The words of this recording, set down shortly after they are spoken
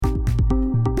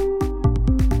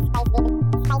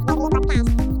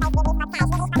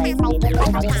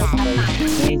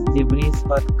Space Debris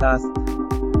Podcast.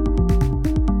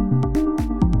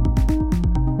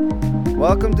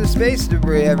 Welcome to Space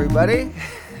Debris, everybody.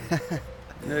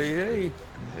 Hey.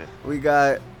 We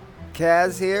got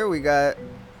Kaz here. We got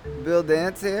Bill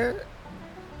Dance here.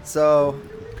 So,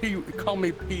 Call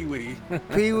me Pee-wee.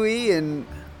 Pee-wee and...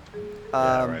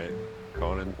 yeah, right.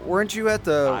 Conan. Weren't you at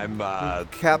the I'm,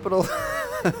 Capitol?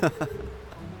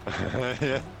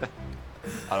 Yeah.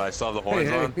 I still have the horns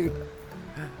on?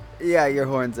 Yeah, your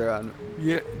horns are on.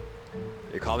 Yeah.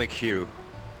 You call me Q.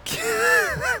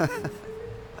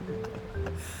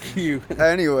 Q.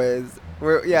 Anyways,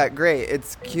 great.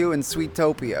 It's Q and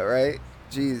Sweetopia, right?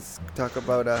 Jeez, talk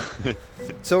about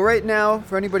So right now,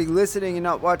 for anybody listening and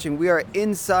not watching, we are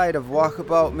inside of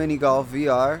Walkabout Mini Golf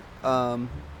VR.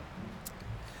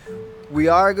 We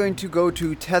are going to go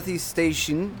to Tethys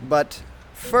Station, but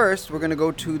first we're going to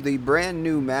go to the brand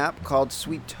new map called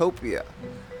Sweetopia.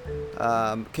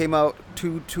 Came out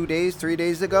 3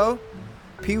 days ago.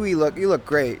 Pee-wee, you look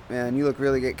great, man. You look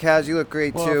really good. Kaz, you look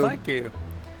great too. Well, thank you.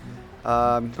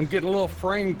 I'm getting a little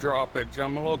frame droppage.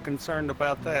 I'm a little concerned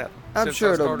about that. I'm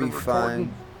sure it'll be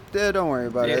fine. Yeah, don't worry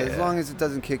about it. As long as it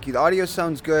doesn't kick you. The audio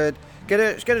sounds good. Get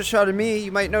a shot of me.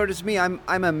 You might notice me. I'm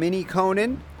a mini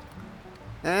Conan.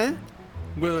 Eh?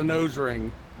 With a nose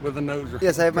ring.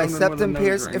 Yes, I have my septum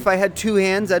pierced. If I had 2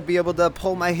 hands, I'd be able to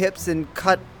pull my hips and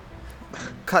cut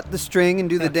the string and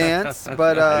do the dance.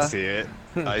 But I see it.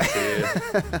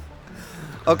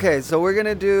 Okay, so we're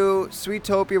gonna do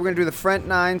Sweetopia. We're gonna do the front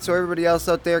 9, so everybody else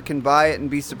out there can buy it and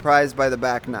be surprised by the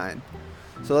back 9.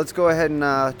 So let's go ahead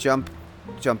and jump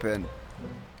in.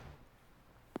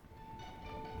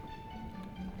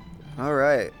 All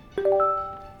right.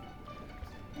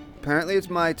 Apparently it's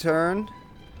my turn.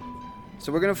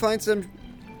 So we're gonna find some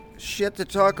shit to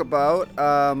talk about.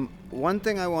 One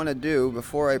thing I want to do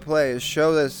before I play is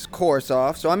show this course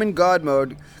off. So I'm in God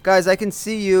mode. Guys, I can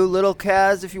see you. Little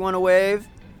Kaz, if you want to wave.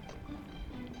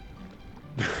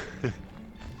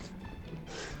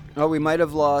 Oh, we might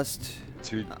have lost.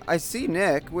 I see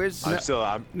Nick. Where's...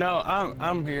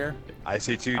 I'm here. I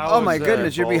see 2. Oh my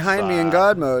goodness, you're behind me in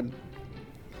God mode.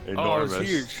 Enormous. Oh, it's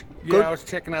huge. Yeah, I was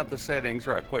checking out the settings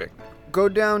right quick. Go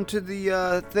down to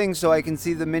the thing so I can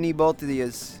see the mini both of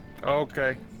these.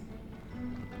 Okay.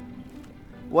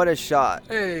 What a shot.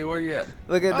 Hey, where you at?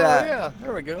 Look at that. Oh, yeah.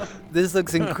 There we go. This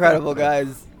looks incredible,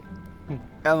 guys.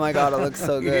 Oh my god, it looks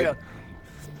so good. Yeah.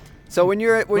 So when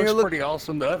you're Looks looking, pretty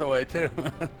awesome the other way too.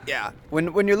 yeah.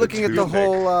 When you're looking at the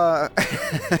whole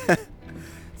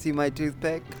see my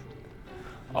toothpick?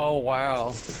 Oh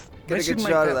wow. Get a should good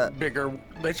make shot of that. Bigger.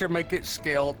 They should make it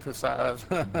scale to size.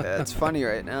 Yeah, it's funny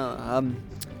right now.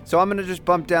 So I'm gonna just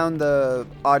bump down the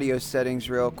audio settings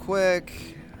real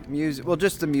quick. Music, well,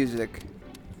 just the music.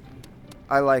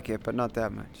 I like it, but not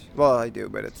that much. Well, I do,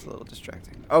 but it's a little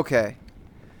distracting. Okay.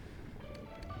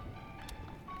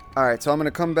 Alright, so I'm going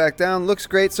to come back down. Looks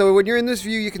great. So when you're in this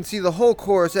view, you can see the whole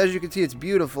course. As you can see, it's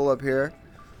beautiful up here.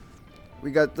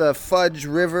 We got the Fudge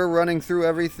River running through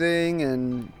everything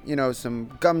and, you know,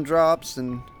 some gumdrops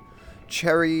and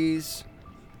cherries,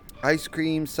 ice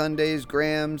cream, sundaes,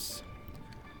 grams.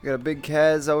 We got a big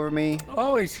Kaz over me.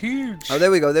 Oh, he's huge. Oh,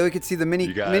 there we go. There we can see the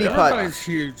mini putt. Oh, he's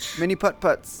huge. Mini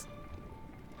putts.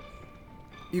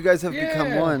 You guys have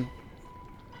become one.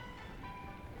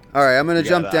 All right, I'm gonna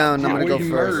jump down. I'm gonna go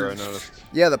first.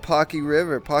 Yeah, the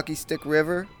Pocky Stick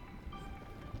River.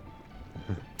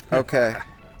 Okay.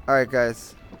 All right,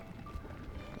 guys.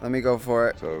 Let me go for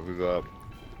it. So who's up?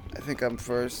 I think I'm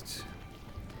first.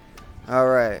 All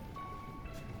right.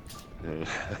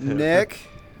 Nick,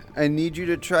 I need you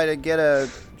to try to get a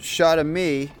shot of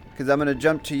me because I'm gonna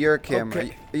jump to your camera.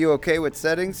 Okay. Are you okay with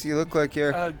settings? You look like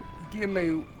you're Give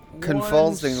me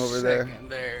convulsing over there.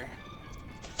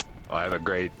 Oh, I have a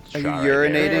great Are you shot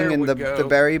urinating There in we the go.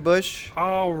 berry bush?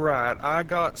 All right, I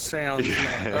got sounds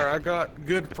now. Or I got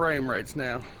good frame rates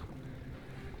now.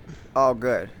 Oh,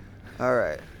 good. All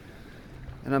right.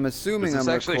 And I'm assuming Does this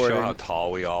I'm actually recording. show how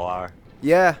tall we all are?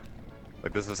 Yeah,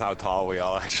 Like, this is how tall we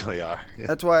all actually are.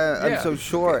 that's why I'm Yeah. so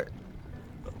short.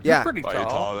 You're Yeah. pretty Oh, you're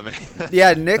tall. taller than me.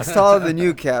 Yeah, Nick's taller than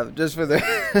you, Kev. Just for the.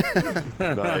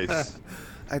 Nice.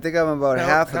 I think I'm about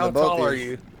half of the both How tall of are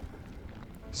you. you?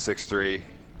 6'3".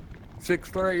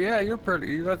 6'3". Yeah, you're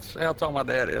pretty. That's how tall my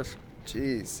dad is.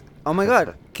 Jeez. Oh my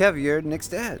God, Kev, you're Nick's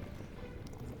dad.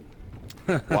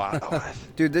 Wow.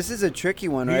 Dude, this is a tricky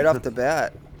one right off the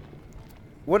bat.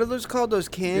 What are those called? Those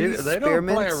candies? They don't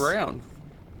play Spearmints? around.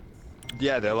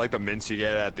 Yeah, they're like the mints you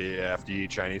get at the after you eat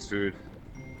Chinese food.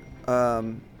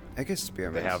 I guess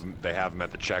spearmints. They have them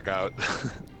at the checkout.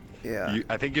 Yeah.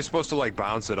 I think you're supposed to like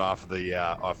bounce it off the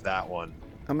off that one.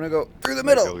 I'm gonna go through the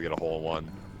Might be middle. able to get a hole in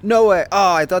one. No way.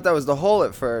 Oh, I thought that was the hole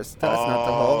at first. That's not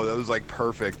the Oh, hole. that was like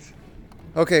perfect.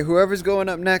 Okay, whoever's going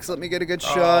up next, let me get a good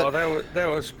Oh, shot. that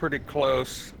was pretty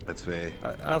close. That's me.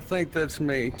 I think that's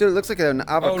me. Dude, it looks like an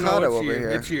Oh avocado no, it's over you.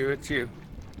 here. It's you.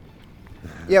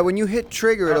 Yeah, when you hit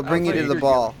trigger, it'll I bring you to think the you're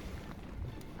ball.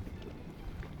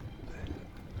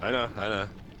 I know.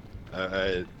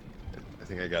 I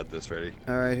think I got this ready.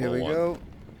 All right, here Hole we one. go.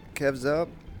 Kev's up.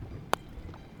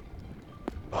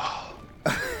 Oh,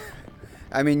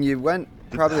 I mean, you went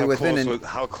probably how within close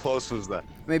how close was that?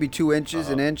 maybe 2 inches,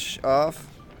 an inch off.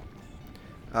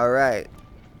 All right.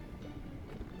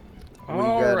 We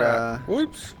All got, right.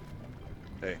 Whoops.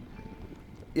 Hey,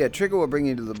 Yeah, trigger will bring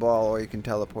you to the ball, or you can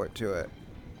teleport to it.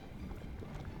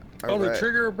 Oh, All the right.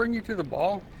 trigger will bring you to the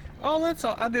ball. Oh, that's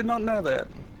all. I did not know that.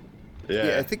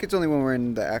 Yeah, I think it's only when we're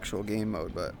in the actual game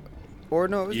mode, but or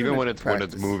no, it was even in when it's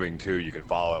practice. moving too, you can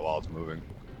follow it while it's moving.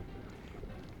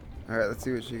 All right, let's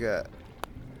see what you got.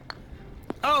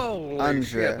 Oh,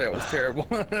 Unfair. shit, that was terrible.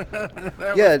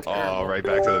 That Yeah, was Oh, terrible. right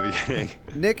back to the beginning.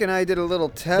 Nick and I did a little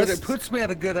But test. it puts me at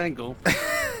a good angle.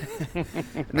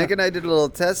 Nick and I did a little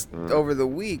test over the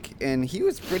week, and he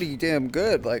was pretty damn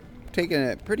good, like taking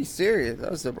it pretty serious. I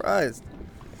was surprised.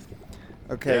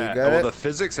 Okay, Yeah. you got Well, it. the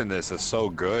physics in this is so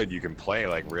good. You can play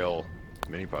like real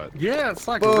mini putt. Yeah, it's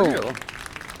like Boom. real.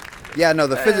 Yeah, no,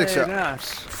 the physics Hey, are nice.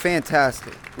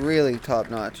 fantastic, really top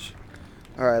notch.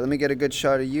 All right, let me get a good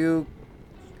shot of you.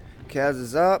 Kaz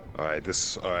is up. All right,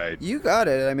 all right. You got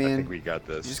it. I I mean, think we got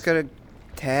this. you just gotta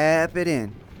tap it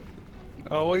in.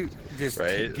 Oh, we just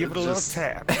Right? give it a little Just-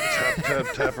 tap.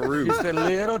 tap a roof. Just a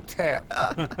little tap.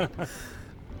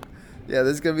 Yeah,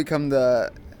 this is gonna become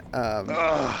the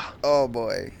oh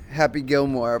boy, Happy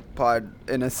Gilmore pod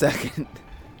in a second.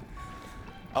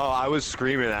 Oh, I was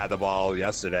screaming at the ball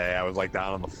yesterday. I was like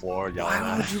down on the floor yelling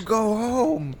Why at would you go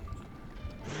home?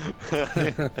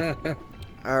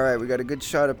 All right, we got a good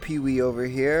shot of Pee Wee over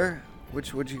here.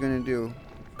 What you gonna do?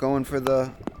 Going for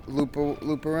the loop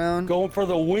around? Going for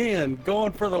the win.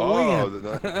 Going for the Oh,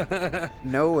 win.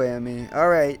 No whammy. All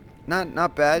right,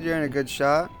 not bad. You're in a good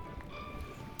shot.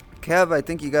 Kev, I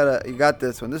think you got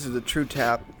this one. This is a true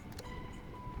tap.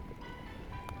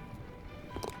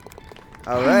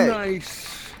 All right,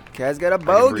 Nice. Kev's got a I can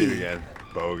breathe bogey. again.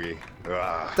 Bogey.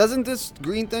 Ugh. Doesn't this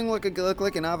green thing look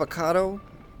like an avocado?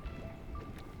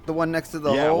 The one next to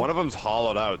the Yeah, hole? one of them's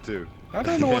hollowed out too. I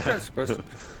don't know what that's supposed to be.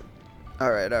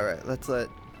 All right. Let's let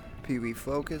Pee Wee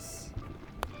focus.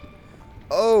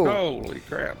 Oh, Holy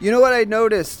crap. you know what I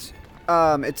noticed?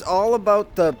 It's all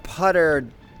about the putter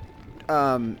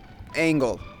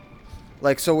angle.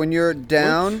 Like, so when you're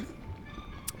down,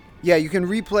 yeah, you can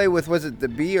replay with, was it the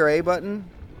B or A button?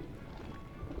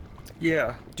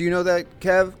 Yeah. Do you know that,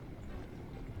 Kev?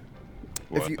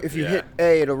 What? If you Yeah. hit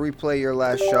A, it'll replay your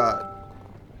last shot.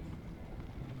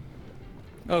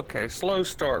 Okay, slow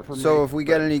start for me. So if we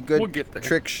get but any good we'll get there.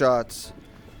 trick shots,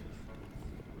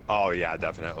 Oh yeah,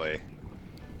 definitely.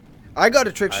 I got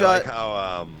a trick I shot like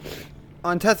how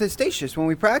on Tethystatius when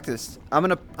we practiced. I'm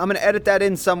gonna edit that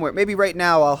in somewhere. Maybe right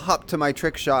now I'll hop to my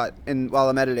trick shot while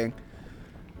I'm editing.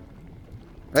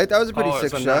 Right, that was a pretty oh, sick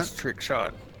it's a shot. nice trick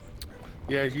shot.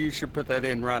 Yeah, you should put that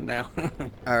in right now.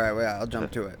 All right, well, I'll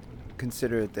jump to it.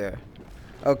 Consider it there.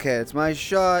 Okay, it's my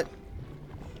shot.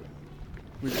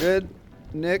 We good?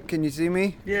 Nick, can you see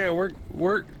me? Yeah,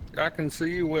 we're. I can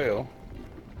see you well.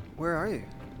 Where are you?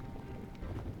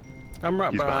 I'm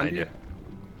right he's behind behind you. you.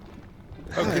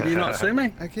 Oh, can you not see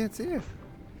me? I can't see you.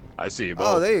 I see you both.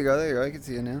 Oh, there you go. There you go. I can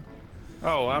see you now.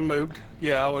 Oh, I moved.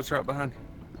 Yeah, I was right behind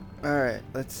you. All right,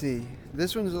 let's see.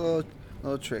 This one's a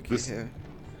little tricky This- here.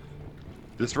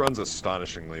 This runs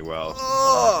astonishingly well.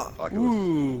 Oh! Like it was-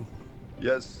 Ooh.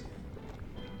 yes.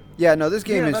 Yeah, no, this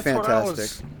game Yeah, is that's what I was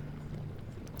fantastic.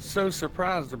 so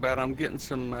surprised about. I'm getting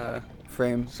some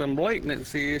Frames.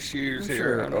 latency issues I'm here.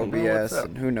 sure I don't know OBS what's up.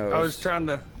 and who knows. I was trying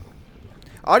to.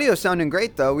 Audio sounding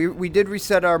great though. We did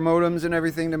reset our modems and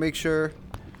everything to make sure.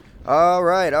 All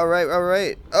right.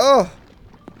 Oh,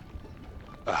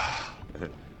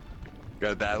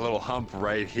 Got that little hump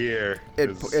right here. it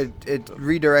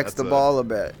redirects that's the a- ball a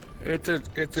bit. It's a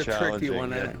tricky Challenging,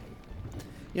 one. yeah.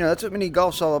 You know, that's what mini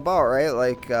golf's all about, right?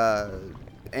 Like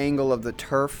angle of the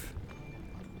turf.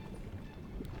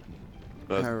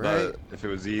 But, All right. if it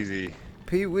was easy.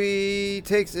 Pee Wee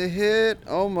takes a hit,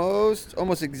 almost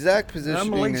exact I'm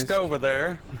positioning. leached over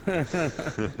there.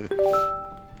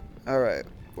 All right,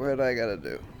 what I gotta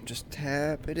do? Just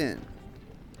tap it in.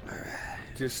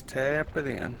 Just tap it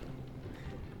in.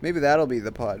 Maybe that'll be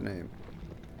the pod name.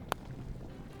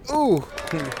 Ooh,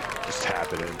 Just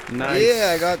tap it in. Nice.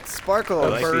 yeah, I got sparkle. I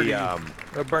like birdie. the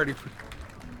A birdie.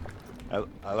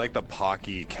 I like the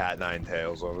Pocky cat nine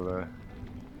tails over there.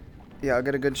 Yeah, I'll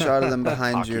get a good shot of them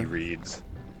behind Pocky you. reeds.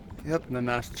 Yep. And a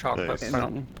nice chocolate Nice.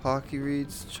 fountain. Pocky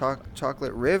Reeds,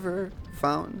 chocolate river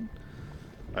fountain.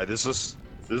 All right, this is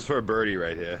for a birdie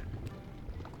right here.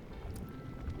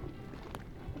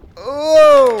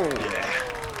 Oh!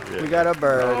 Yeah. We got a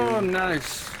birdie. Oh,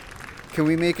 nice. Can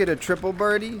we make it a triple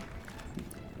birdie?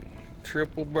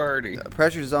 Triple birdie.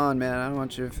 Pressure's on, man. I don't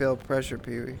want you to feel pressure,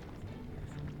 Pee-wee.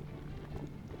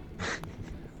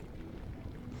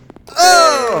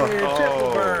 Oh! Hey,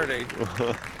 triple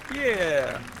birdie.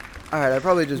 Yeah. All right, I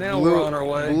probably just Now we're on our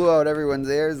way. blew out everyone's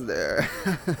ears there.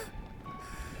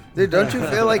 Dude, don't you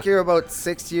feel like you're about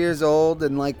 6 years old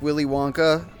in like Willy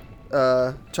Wonka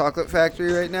chocolate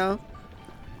factory right now?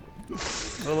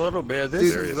 A little bit. This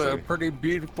is a Seriously. pretty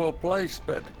beautiful place,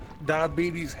 but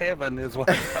diabetes heaven is what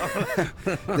I call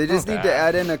it. They just need to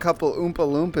add in a couple Oompa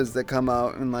Loompas that come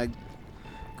out and like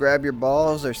grab your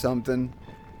balls or something.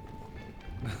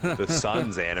 The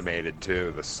sun's animated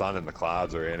too. The sun and the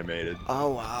clouds are animated. Oh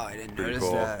wow, I didn't Pretty notice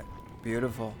cool. that.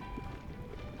 Beautiful.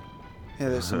 Yeah,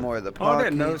 there's some more of the Oh, I Pocky.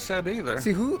 didn't notice that either.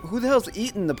 See, who the hell's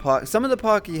eating the Pocky? Some of the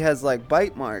Pocky has like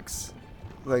bite marks,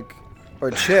 like,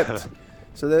 or chipped.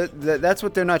 So that's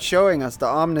what they're not showing us, the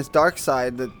ominous dark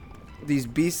side that these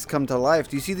beasts come to life.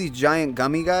 Do you see these giant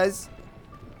gummy guys?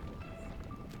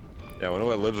 Yeah, I wonder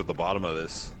what lives at the bottom of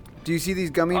this. Do you see these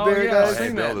gummy Oh, bear yeah, guys? I've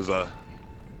seen Bill, that. there's a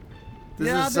This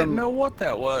yeah, I is didn't some know what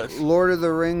that was. Lord of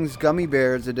the Rings Gummy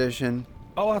Bears edition.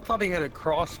 Oh, I thought he had a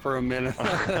cross for a minute.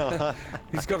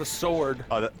 He's got a sword.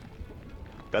 oh,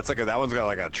 that one's got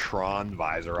like a Tron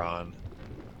visor on.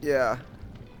 Yeah.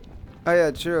 Oh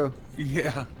yeah, true.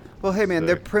 Yeah. Well, hey man,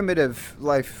 they're Sick. primitive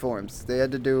life forms.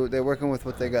 They're working with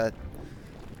what they got.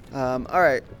 All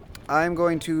right, I'm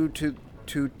going to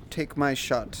take my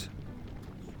shot.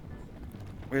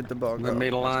 Where'd the ball Let me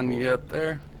go? line you up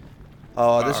there.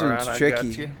 Oh, this All one's right, I got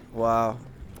tricky. you. Wow.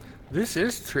 This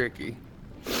is tricky.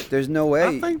 There's no I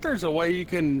way. think there's a way you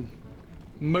can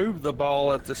move the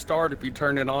ball at the start if you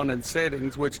turn it on in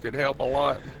settings, which could help a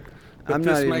lot. But I'm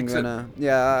this not even makes gonna.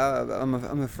 Yeah,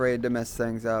 I'm afraid to mess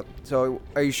things up. So,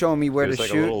 are you showing me where There's to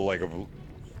like shoot? a little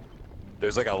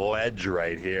there's like a ledge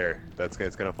right here.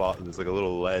 It's gonna fall. There's like a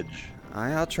little ledge.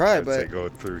 I'll try, I'd say but go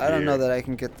through I don't know here. that I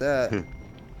can get that.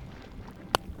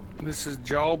 This is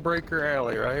Jawbreaker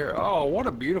Alley right here. Oh, what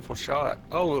a beautiful shot.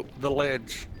 Oh, the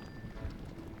ledge.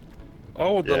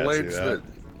 Oh, the Yeah, I see ledge that.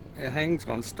 that it hangs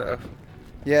on stuff.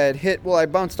 Yeah, it hit. Well, I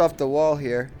bounced off the wall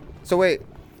here. So wait.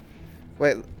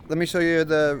 Let me show you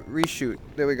the reshoot.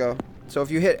 There we go. So if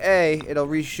you hit A, it'll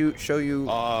reshoot, show you.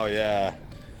 Oh yeah.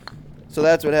 So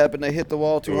that's what happened. I hit the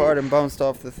wall too hard and bounced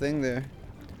off the thing there.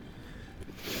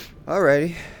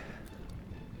 Alrighty.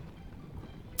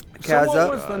 So Kaz what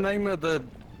up. was the name of the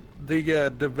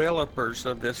developers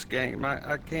of this game?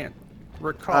 I can't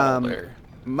recall there.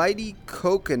 Mighty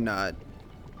Coconut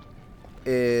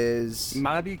is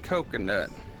Mighty Coconut.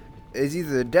 either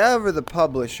the dev or the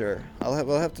publisher.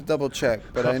 We'll have to double check,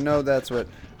 but I know that's what.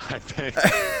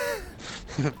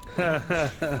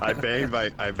 I banged.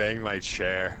 I banged my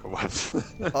chair. What?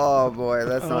 Oh boy,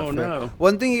 that's not Oh, fair. no.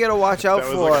 One thing you gotta watch out That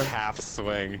was for. like a half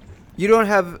swing. You don't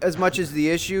have as much as the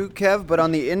issue, Kev, but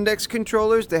on the index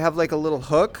controllers, they have like a little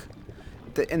hook,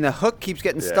 and the hook keeps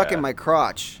getting stuck in Yeah. my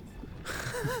crotch.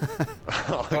 Oh,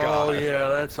 Oh God. yeah,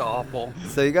 that's awful.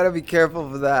 So you gotta be careful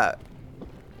for that.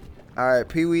 All right,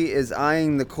 Pee Wee is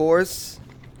eyeing the course,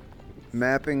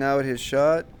 mapping out his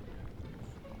shot.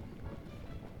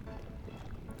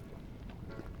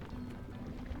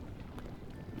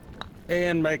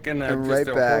 And making And just right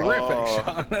a back. horrific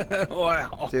shot.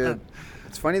 Wow. Dude,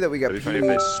 it's funny that we got It'd be funny if Pee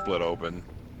they split open.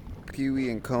 Wee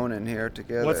and Conan here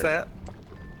together. What's that?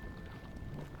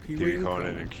 Pee-wee,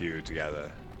 Conan, and Q together.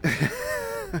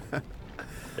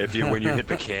 When you hit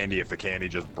the candy, if the candy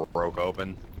just broke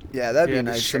open. Yeah, that'd Yeah, be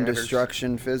the nice. Some shatters.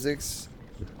 destruction physics.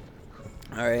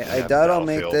 All right, I Yeah, doubt I'll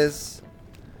make Battlefield. this,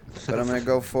 but I'm gonna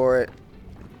go for it.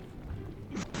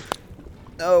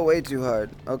 Oh, way too hard.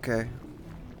 Okay,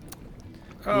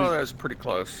 Oh, that's pretty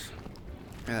close.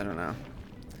 I don't know.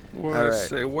 Well, All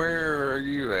let's right. see. Where are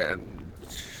you at,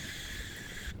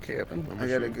 Kevin? I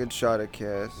got a good shot at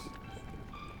Cass.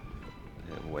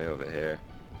 Yeah, way over here.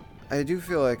 I do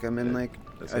feel like I'm in Yeah, like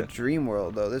that's a it. dream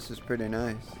world though. This is pretty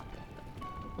nice.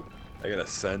 I gotta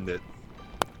send it.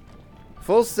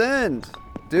 Full send,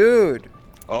 dude.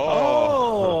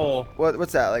 Oh,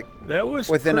 What's that like? that was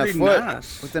Within a pretty foot.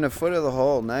 nice. Within a foot of the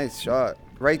hole. Nice shot.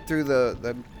 Right through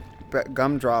the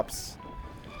gumdrops.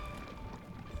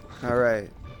 All right.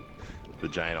 The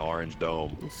giant orange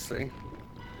dome. Let's see.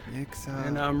 Next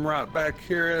And I'm right back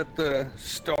here at the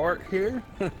start here.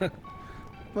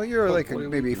 Well, you're like Hopefully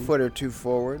we maybe a can- foot or two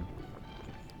forward.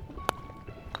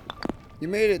 You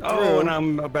made it through. Oh, and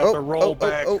I'm about to roll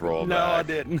back. Roll no, back. I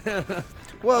didn't.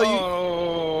 Well,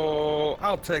 oh,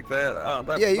 I'll take that.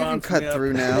 That yeah, you can bumps cut me up.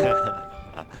 through now.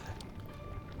 All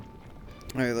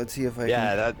right, let's see if I Yeah,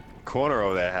 can. that corner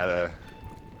over there had a.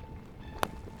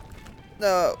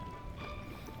 No.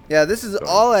 Yeah, this is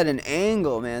all at an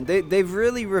angle, man. They've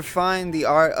really refined the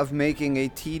art of making a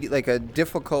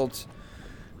difficult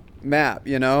map.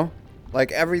 You know,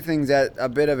 like everything's at a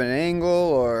bit of an angle,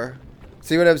 or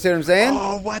see what I'm saying?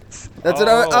 Oh, what? That's what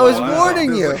I was wow.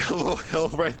 warning you. There's like a little hill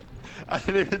right. I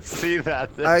didn't even see that.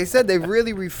 I said they've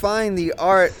really refined the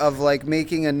art of like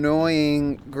making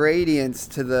annoying gradients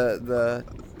to the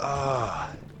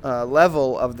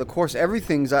level of the course.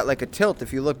 Everything's at like a tilt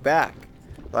if you look back,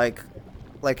 like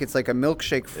it's like a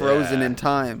milkshake frozen Yeah. in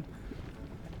time.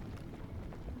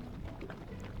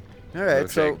 All right,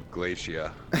 Looks so like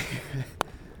Glacier.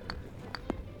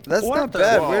 that's What not the-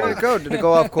 bad. Whoa. Where did it go? Did it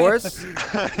go off course?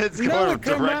 It's No, going it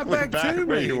come right directly back back to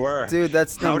where me. you were. Dude,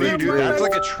 that's How do you number do three. that? That's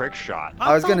like a trick shot.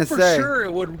 I was thought gonna for say. sure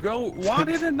it would go. Why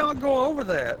did it not go over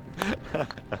that?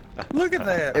 Look at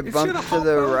that. It bumped should've to hopped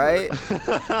the over. right.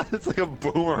 It's like a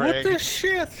What boomerang. this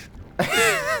shit?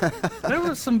 That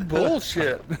was some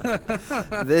bullshit.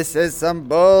 This is some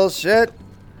bullshit.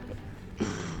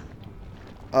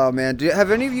 Oh man,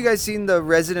 have any of you guys seen the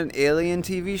Resident Alien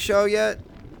TV show yet?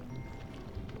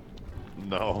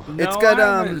 No. No, It's got,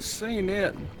 I haven't seen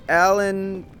it.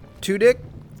 Alan Tudyk.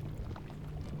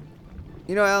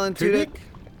 You know Alan Tudyk? Tudyk?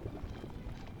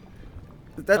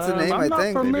 That's the name, I'm I not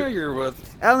think. familiar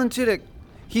with. Alan Tudyk.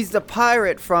 He's the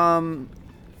pirate from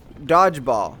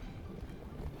Dodgeball.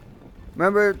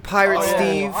 Remember Pirate Oh,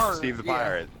 Steve? our- Steve the yeah.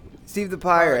 Pirate. Steve the Yeah,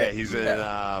 Pirate. he's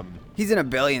in. He's in a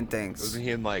billion things. Wasn't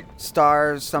he in like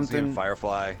Stars, was he something. in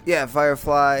Firefly? Yeah,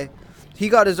 Firefly. He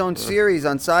got his own series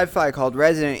on Sci-Fi called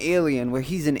Resident Alien, where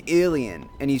he's an alien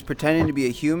and he's pretending to be a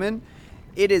human.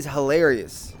 It is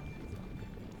hilarious.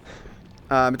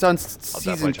 It's on season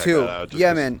definitely check 2. that out, just Yeah,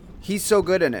 'cause- man, he's so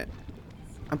good in it.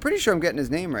 I'm pretty sure I'm getting his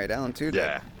name right, Alan Tudyk.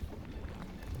 Yeah.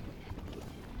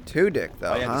 Tudyk,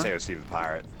 though, I had to huh? say it was Steve the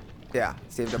Pirate. Yeah,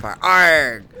 Steve the Pirate.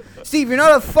 Arrgh! Steve, you're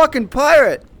not a fucking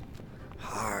pirate.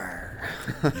 Arrgh.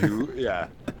 Yeah.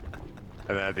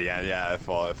 And then at the end, yeah,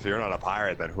 if you're not a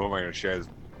pirate, then who am I going to share this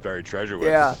buried treasure with?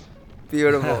 Yeah,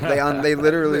 beautiful. They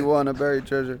literally won a buried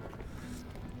treasure.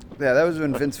 Yeah, that was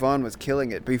when Vince Vaughn was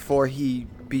killing it before he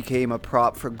became a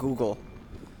prop for Google.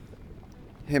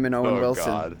 Him and Owen Oh, Wilson.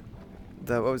 God.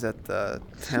 What was that? The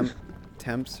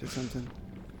Temps or something.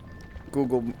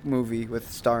 Google movie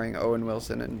with starring Owen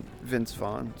Wilson and Vince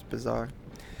Vaughn. It's bizarre.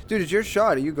 Dude, it's your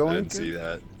shot. Are you I going? didn't see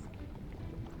that.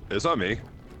 It's not me.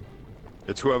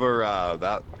 It's whoever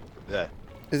that. Yeah.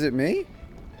 Is it me?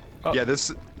 Oh. Yeah,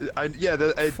 this.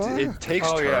 Fuck. It takes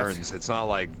Oh, yeah. turns. It's not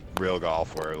like real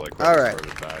golf where like. All right.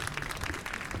 furthest back.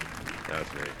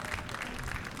 That's me.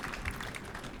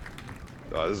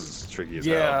 Oh, this is tricky as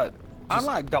hell. Yeah, I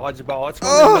like dodgeball. It's one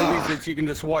Oh! of the movies that you can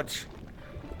just watch.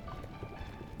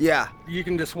 Yeah. You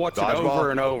can just watch it Dodgeball?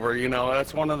 over and over. You know,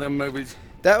 that's one of them movies.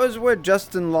 That was where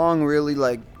Justin Long really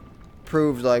like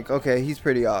proved like, okay, he's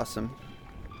pretty awesome.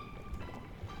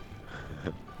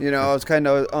 You know, I was kind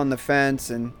of on the fence,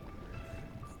 and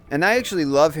I actually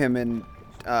love him in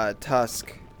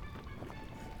Tusk.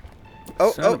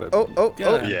 Oh, Son of a oh!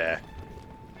 gun. Yeah.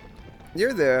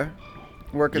 You're there,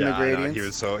 working the Yeah, I know. gradients. He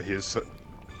was so.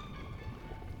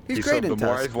 He's great in the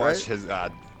more Tusk, I've watched right? his,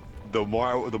 the more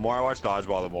I watch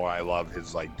Dodgeball, the more I love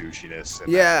his like douchiness.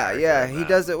 And Yeah, that yeah, character he and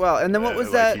does that. it well. And then what Yeah, was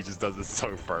like, that? He just does it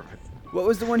so perfect. What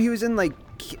was the one he was in? Like,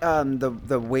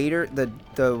 the waiter,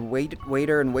 the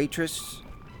waiter and waitress.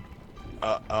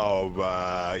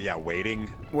 Yeah, Waiting. I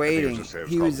think it Waiting. just- it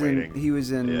He called was in. Waiting. He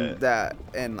was in Yeah. that,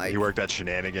 and like. He worked at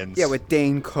Shenanigans. Yeah, with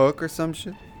Dane Cook or some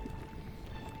shit.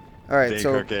 All right, Dane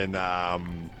so Cook and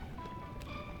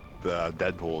the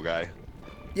Deadpool guy.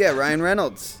 yeah, Ryan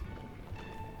Reynolds.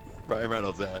 Ryan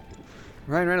Reynolds.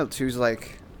 Ryan Reynolds, who's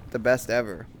like the best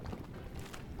ever.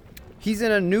 He's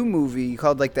in a new movie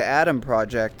called like The Adam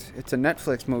Project. It's a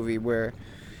Netflix movie where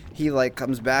he like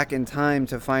comes back in time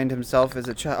to find himself as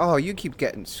a child. Oh, you keep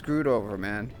getting screwed over,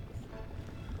 man.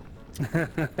 I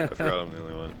forgot I'm the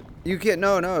only one. You can't.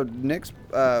 No, Nick's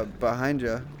behind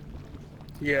you,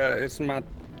 Yeah, it's my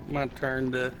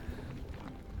turn to.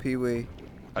 Pee Wee.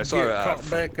 I saw Get caught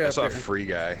back I up saw a here. Free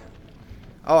Guy.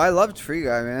 Oh, I loved Free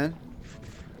Guy, man.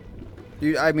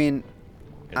 I mean,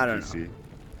 in I don't DC. know.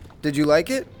 Did you like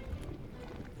it?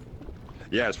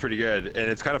 Yeah, it's pretty good, and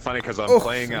it's kind of funny because I'm Oh,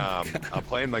 playing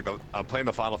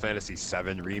the Final Fantasy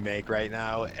VII remake right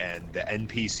now, and the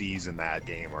NPCs in that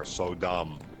game are so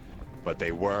dumb. but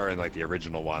they were in like the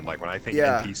original one. Like when I think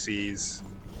Yeah. NPCs,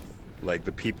 like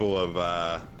the people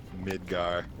of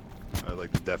Midgar are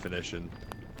like the definition.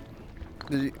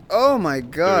 Oh my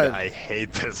Dude, god. I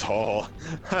hate this hole.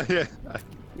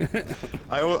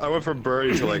 I went from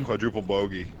birdie to like quadruple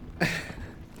bogey.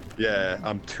 Yeah,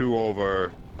 I'm 2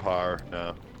 over par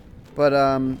now. But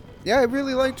yeah, I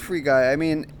really liked Free Guy. I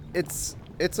mean, it's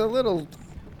a little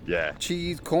Yeah.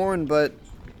 cheese corn, but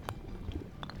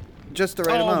just the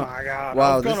right Oh amount. my god!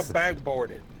 Wow, I was gonna this-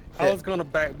 backboard it. I was gonna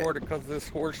backboard it because this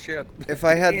horse shit. If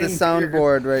I had the in here.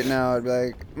 soundboard right now, I'd be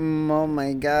like, oh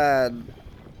my god.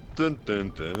 Dun, dun,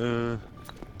 dun, dun.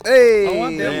 Hey! Oh,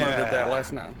 I downloaded Yeah. that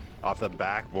last night. Off the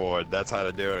backboard. That's how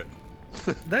to do it.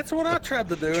 That's what I tried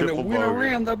to do, and Triple it went bogey.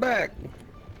 around the back.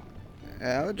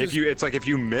 Yeah, I would If just you, it's like if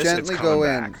you miss, gently it's go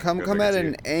coming in. back. Come Goes come like at a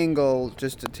an two. angle,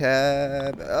 just a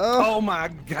tad. Oh, Oh my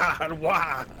god!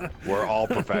 Why? We're all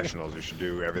professionals. We should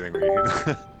do everything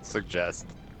we suggest.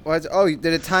 what? Oh, did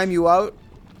it time you out?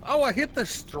 Oh, I hit the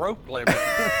stroke limit.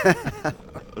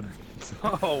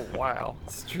 Oh wow!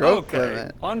 Stroke okay,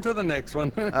 limit. on to the next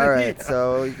one. All right, Yeah.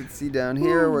 so you can see down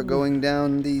here, we're going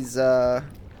down these, what are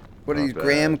Not these, bad.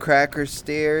 graham cracker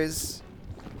stairs?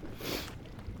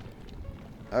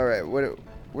 All right,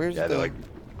 where's Yeah, the... they're like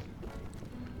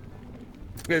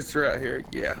It's right here.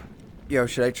 Yeah. Yo,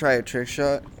 should I try a trick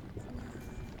shot?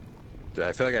 Dude,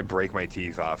 I feel like I break my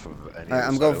teeth off of any. Alright,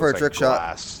 I'm of this going stuff. for It a looks trick like shot.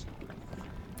 glass.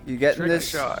 You getting Trick this?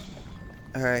 shot.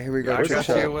 All right, here we go, I Where's trick got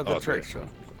the shot. you with a Oh, trick okay. shot.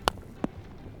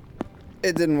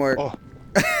 It didn't work. Oh.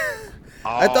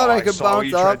 I thought I could saw what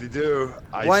bounce you up. tried to do.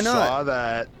 I Why not? saw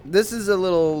that. This is a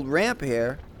little ramp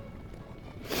here.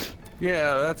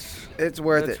 Yeah, that's It's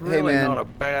worth that's it. really Hey not a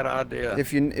man, bad idea.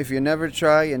 if you never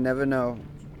try, you never know.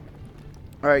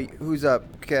 All right, who's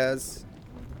up, Kaz?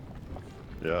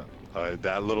 Yeah.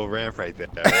 That little ramp right there.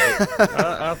 Right?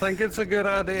 I think it's a good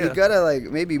idea. You gotta like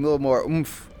maybe a little more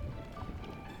oomph.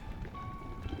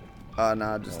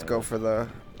 Nah, just go for the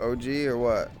OG or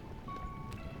what?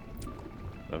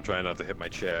 I'm trying not to hit my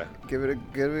chair. Give it a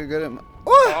good.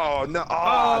 Oh! Oh no!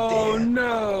 Oh damn.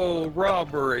 no,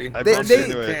 robbery. I They- bumped they-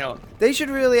 into it. count. They should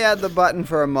really add the button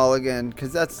for a mulligan,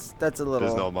 because that's a little.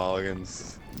 There's no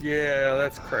mulligans. Yeah,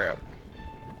 that's crap.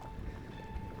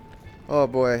 Oh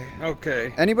boy.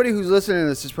 Okay. Anybody who's listening to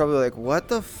this is probably like, what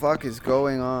the fuck is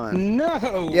going on?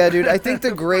 No. Yeah, dude, I think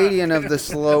the gradient of the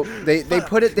slope, they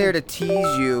put it there to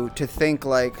tease you to think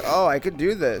like, oh, I could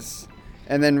do this.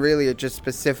 And then really it just It's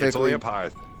only specifically... a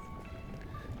par.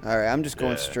 Alright, I'm just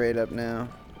going Yeah. straight up now.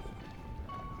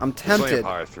 I'm It's only a tempted.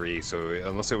 par 3, so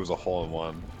unless it was a hole in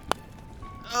one.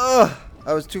 Ugh,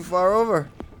 I was too far over.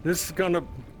 This is gonna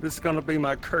be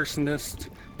my cursingest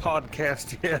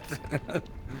podcast yet.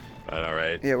 I know,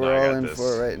 right? Yeah, No, we're I all got in this.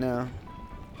 for it right now.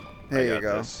 I There you got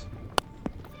go. this.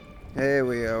 Here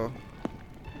we go.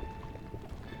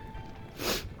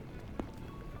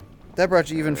 That brought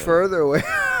you even further away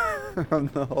from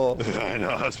the hole. I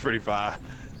know, that's pretty far.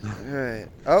 Alright.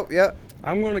 Oh, yeah.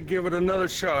 I'm gonna give it another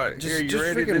shot. Just- Here, you just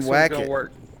ready? freaking This whack one's gonna it.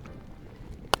 work.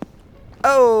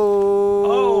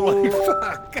 Oh! Holy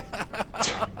fuck!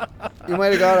 You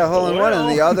might have got a hole in one on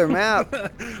the Well. other map.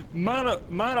 might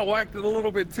have whacked it a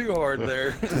little bit too hard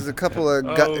there. There's a couple of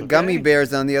Okay. gummy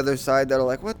bears on the other side that are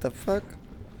like, what the fuck?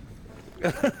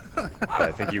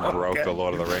 I think you broke Okay. the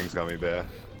Lord of the Rings gummy bear.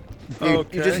 You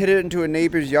just Okay. hit it into a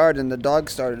neighbor's yard and the dog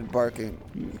started barking.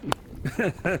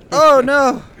 Oh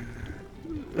no!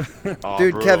 Oh,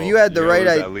 Dude, bro, Kev, you had the you're gonna right lose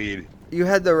i- that lead. You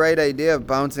had the right idea of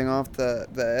bouncing off the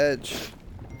edge.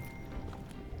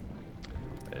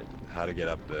 How to get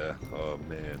up there? Oh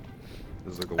man,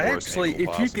 this is like the worst Actually,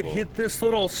 angle if you could possible. hit this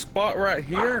little spot right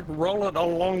here, roll it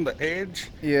along the edge,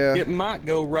 Yeah, it might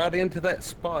go right into that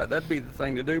spot. That'd be the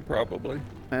thing to do, probably.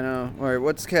 I know. All right,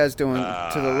 what's Kaz doing?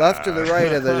 To the left or the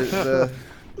right of the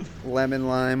lemon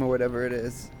lime or whatever it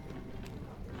is?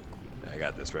 I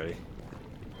got this ready.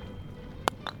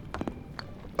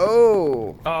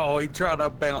 Oh! Oh, he tried a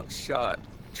bounce shot.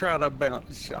 Tried a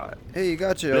bounce shot. Hey, you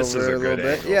got you This is over a a little good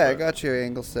bit. angle, Yeah, I but- got your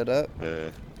angle set up. Yeah.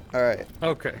 All right.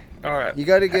 Okay. All right. You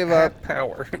got to give Half up.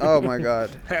 power. Oh my God.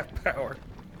 Half power.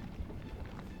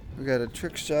 We got a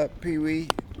trick shot, Pee Wee.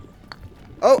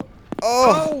 Oh!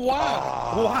 Oh! Oh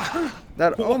wow! Wow!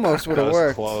 That almost would That have was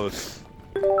worked. close.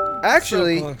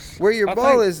 Actually, So close. where your I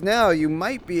ball think- is now, you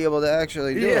might be able to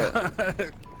actually do it. Yeah.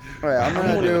 All right, I'm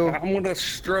gonna do. I'm gonna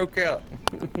stroke out.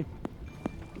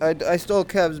 I stole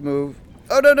Kev's move.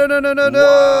 Oh no no no no no no!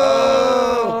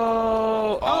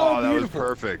 Oh, Oh, that was beautiful.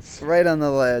 perfect. Right on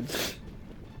the ledge.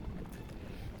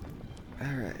 All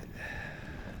right.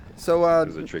 So,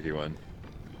 This is a tricky one.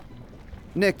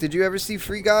 Nick, did you ever see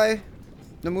Free Guy,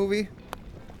 the movie?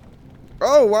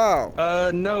 Oh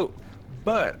wow. No,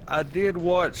 but I did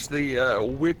watch the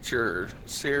Witcher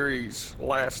series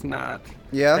last night.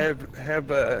 Yeah.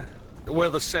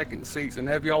 Well, the second season.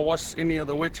 Have y'all watched any of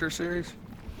the Witcher series?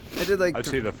 I did like. I'd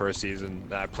see the first season.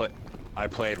 I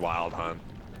played Wild Hunt.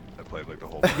 I played like the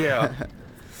whole thing. Yeah.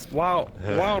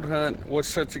 Wild Hunt was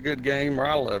such a good game.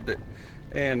 I loved it,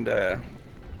 and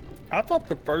I thought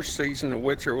the first season of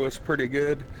Witcher was pretty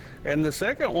good, and the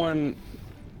second one,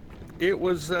 it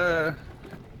was. I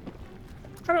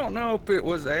don't know if it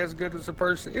was as good as the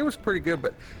first. It was pretty good,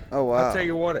 but Oh wow. I tell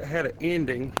you what, it had an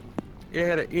ending. It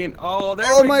had an end. Oh, there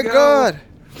Oh we my go. God.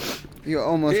 You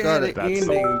almost It got had it. an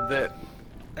ending that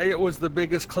it was the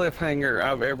biggest cliffhanger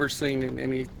I've ever seen in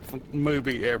any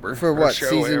movie ever. For or what show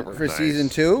season? ever. For Nice. season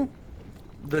 2?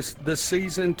 The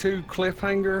season 2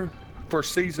 cliffhanger for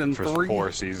season For 3.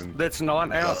 4 seasons. That's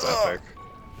not out. That's epic.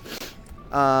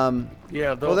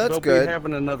 Yeah, Well, that's they'll good. be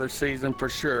having another season for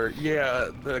sure. Yeah,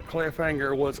 the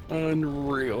cliffhanger was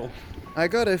unreal. I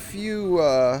got a few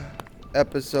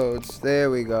episodes.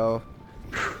 There we go.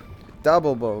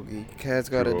 Double bogey. Cat's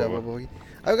got a Cool. double bogey.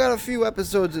 I've got a few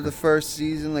episodes of the first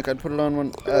season. Like I'd put it on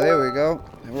one. There we go.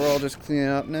 We're all just cleaning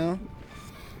up now.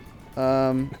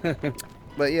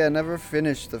 But yeah, never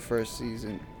finished the first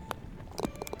season.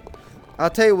 I'll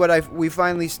tell you what we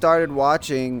finally started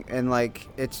watching, and like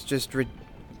it's just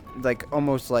like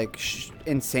almost like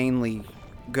insanely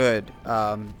good.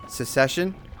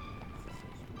 Secession.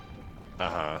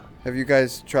 Uh-huh. Have you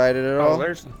guys tried it at Oh, all?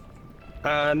 there's.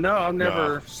 No, I've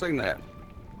never seen that.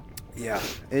 Yeah,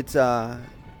 it's a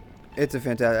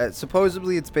fantastic.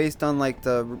 Supposedly, it's based on like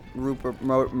the Rupert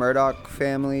Murdoch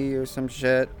family or some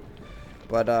shit,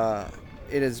 but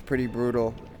it is pretty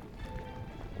brutal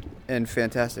and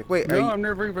fantastic. Wait, No, I've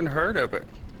never even heard of it.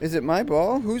 is it my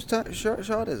ball? Whose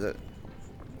shot is it?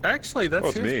 Actually, that's Oh,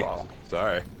 it's his me. ball.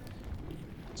 Sorry.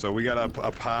 So we got a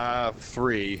par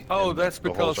 3. Oh, and that's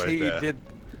the hole's because right there.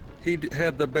 he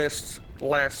had the best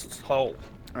last hole.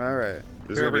 All right,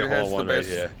 There's gonna be a whoever has hole in the one right best-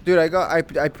 here. dude. I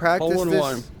practiced Hole in this.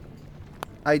 one.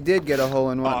 I did get a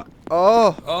hole in one.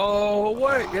 Oh, Oh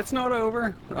wait, it's not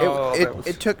over. Oh, that was...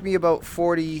 it took me about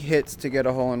 40 hits to get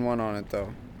a hole in one on it though.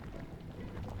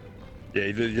 Yeah,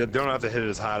 you don't have to hit it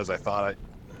as hard as I thought.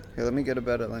 Here, let me get a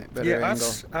better Yeah, angle.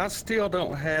 I still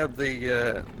don't have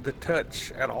the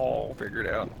touch at all figured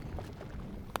out.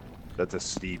 That's a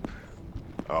steep.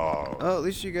 Oh. Oh, at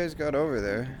least you guys got over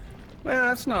there. Well,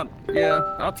 that's not.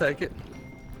 Yeah, I'll take it.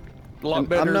 A lot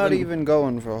better. I'm not than, even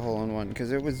going for a hole in one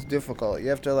because it was difficult. You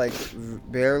have to like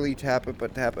barely tap it,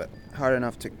 but tap it hard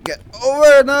enough to get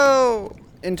over. No,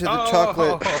 into the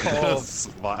chocolate,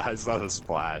 I saw the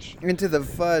splash. into the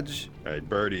fudge. All right,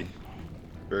 birdie.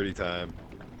 Birdie time.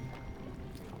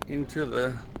 into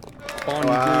the fondue.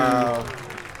 Wow.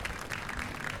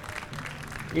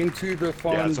 Into the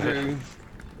Yeah, it's fondue.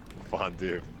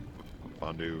 Fondue.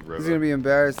 Fondue river. This is gonna be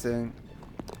embarrassing.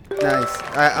 Nice.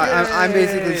 I'm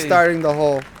basically Yay. starting the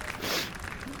hole.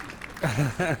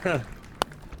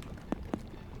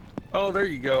 Oh, there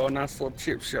you go. A nice little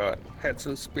chip shot. Had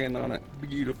some spin on it.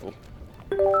 Beautiful.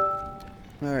 All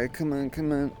right, come on,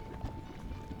 come on.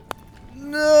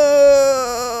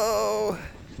 No!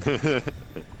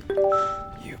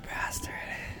 You bastard.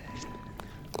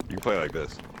 You can play like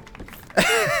this.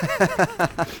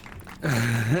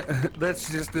 That's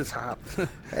just this hop.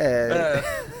 Hey,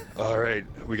 All right,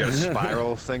 we got a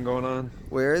spiral thing going on.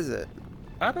 where is it?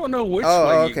 I don't know which Oh,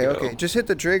 way okay, you go. okay. Just hit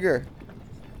the trigger.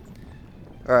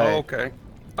 All right. Oh, okay.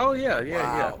 Oh,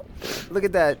 yeah. Look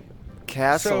at that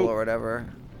castle So- or whatever.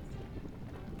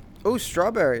 Oh,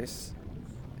 strawberries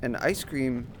and ice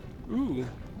cream. Ooh.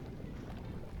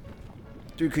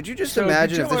 Dude, could you just So,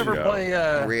 imagine did if you this ever was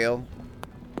play, real,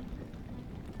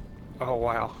 Oh,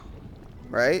 wow.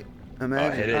 right? Oh,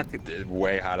 Imagine. hit I it could- did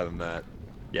way hotter than that.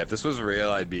 Yeah, if this was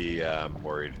real, I'd be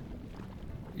worried.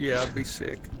 Yeah, I'd be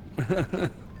sick.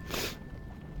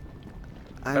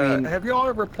 I mean, have y'all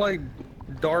ever played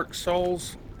Dark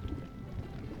Souls?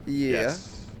 yeah.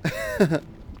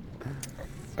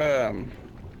 Yes.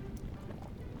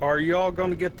 Are y'all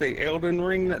gonna get the Elden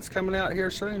Ring that's coming out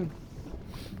here soon?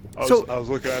 I was, So- I was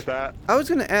looking at that. I was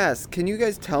gonna ask, can you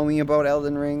guys tell me about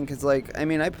Elden Ring? Cause like, I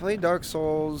mean, I played Dark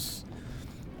Souls.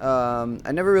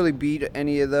 I never really beat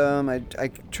any of them. I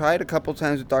tried a couple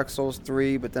times with Dark Souls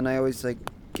 3, but then I always like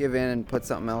give in and put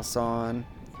something else on.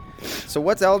 So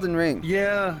what's Elden Ring?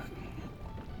 Yeah.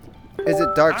 Is it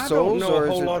Dark I Souls don't know or a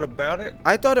is whole it? lot about it.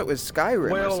 I thought it was Skyrim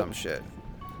or Well- some shit.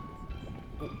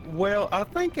 Well, I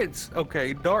think it's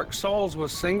okay. Dark Souls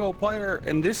was single player,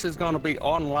 and this is gonna be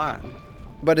online,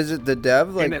 But is it the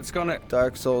dev, like and it's gonna.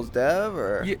 Dark Souls dev,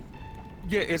 or?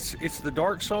 Yeah, it's the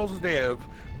Dark Souls dev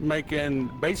making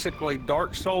basically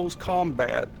Dark Souls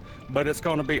combat, but it's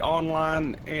going to be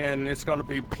online and it's going to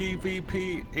be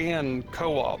PvP and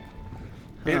co-op.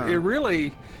 It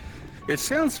really, it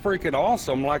sounds freaking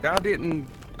awesome. Like I didn't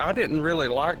really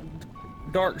like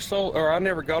Dark Souls, or I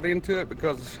never got into it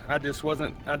because I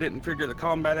didn't figure the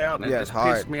combat out, and it Yeah, it's just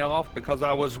pissed me off because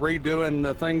I was redoing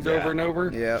the things over and over.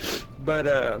 Yeah.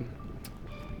 But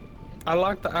I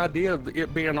like the idea of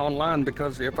it being online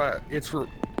because it's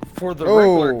for the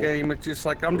regular game, it's just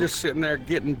like I'm just sitting there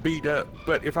getting beat up.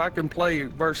 But if I can play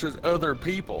versus other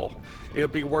people, it'll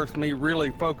be worth me really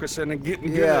focusing and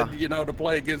getting good, to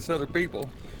play against other people.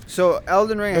 So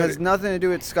Elden Ring has nothing to do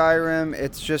with Skyrim.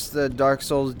 It's just the Dark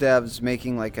Souls devs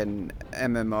making like an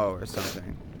MMO or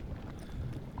something.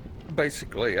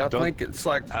 Basically, I think it's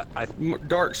like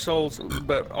Dark Souls,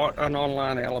 but an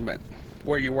online element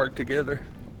where you work together.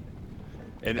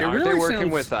 And aren't they working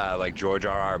with like George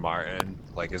R.R. Martin?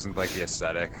 Like, isn't like the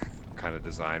aesthetic kind of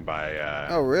designed by?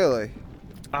 Oh, really?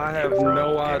 I have no Game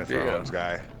of idea. Thrones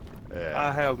guy. Yeah.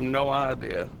 I have no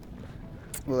idea.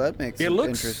 Well, that makes it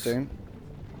interesting.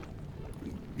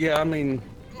 Yeah, I mean,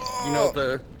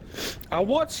 I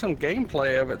watched some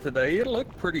gameplay of it today. It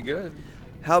looked pretty good.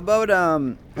 How about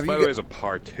By the way, it's a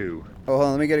part 2. Oh, hold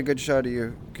on, let me get a good shot of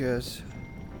you, guys.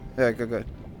 Yeah, good. I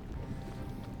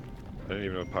didn't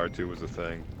even know part 2 was a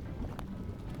thing.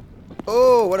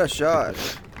 Oh, what a shot!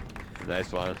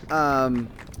 Nice one.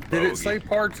 Did it say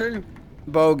part 2?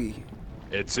 Bogey.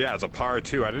 It's a part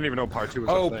 2. I didn't even know part 2 was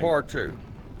a thing. Oh, part 2.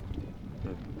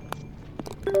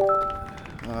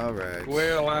 All right.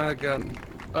 Well, I got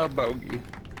a bogey.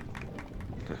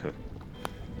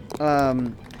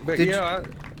 But yeah,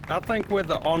 I think with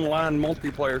the online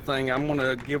multiplayer thing, I'm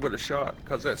gonna give it a shot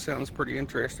because that sounds pretty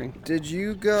interesting. Did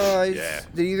you guys? Yeah.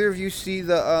 Did either of you see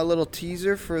the little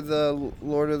teaser for the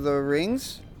Lord of the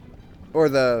Rings, or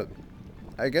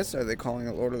I guess are they calling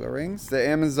it Lord of the Rings? The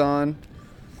Amazon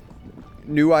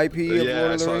new IP of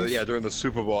Lord of the Rings. Yeah, during the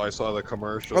Super Bowl, I saw the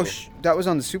commercial. Oh, that was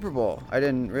on the Super Bowl. I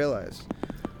didn't realize.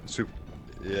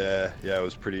 Yeah, it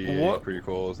was pretty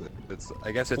cool.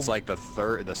 I guess it's like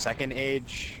the second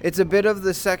age. It's a bit of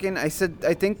the second. I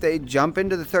think they jump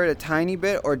into the third a tiny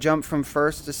bit, or jump from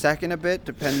first to second a bit,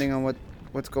 depending on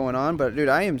what's going on. But dude,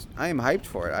 I am hyped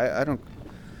for it.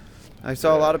 I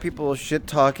saw a lot of people shit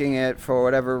talking it for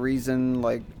whatever reason.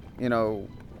 Like, I don't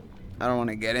want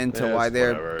to get into why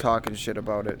they're talking shit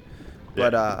about it.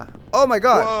 But oh my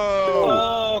god! Whoa!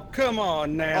 Oh, come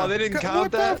on now! Oh, they didn't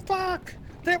count that? What the fuck?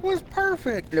 That was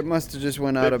perfect. It must have just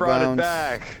went out of They brought bounds. it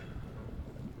back.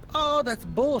 Oh, that's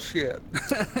bullshit.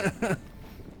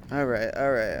 All right.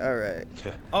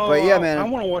 Oh, But yeah, man. I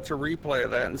want to watch a replay of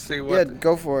that and see what. Yeah,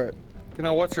 go for it. Can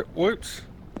I watch it? Whoops.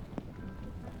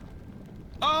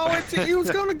 Oh, it was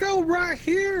gonna go right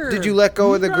here. Did you let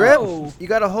go of the grip? You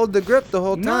gotta hold the grip the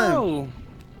whole time.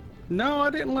 No, I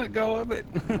didn't let go of it.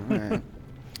 All right.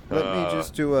 Let me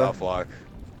just do a. Tough luck.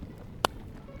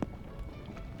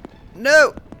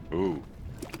 No. Ooh.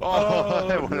 Oh,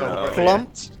 that went over.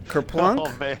 Plump. Kerplunk.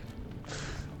 Oh man.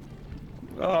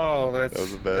 Oh,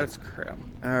 was a bad. that's crap.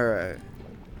 All right.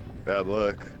 Bad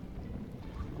luck.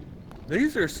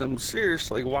 These are some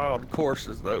seriously wild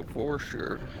courses, though, for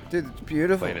sure. Dude, it's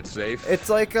beautiful. Playing it safe. It's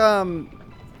like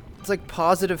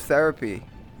positive therapy.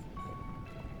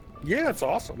 Yeah, it's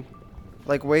awesome.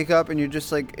 Like wake up and you're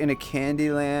just like in a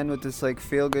candy land with this like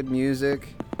feel good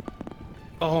music.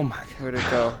 Oh my god. Where'd it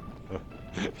go?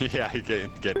 Yeah, you getting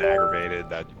aggravated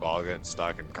that you all getting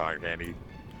stuck in cotton candy.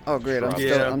 Oh great,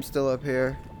 I'm still up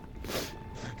here.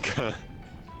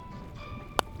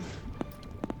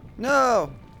 No.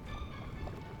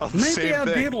 Maybe I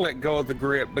did let go of the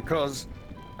grip because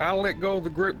I let go of the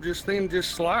grip just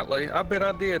slightly. I bet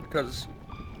I did because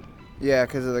Yeah,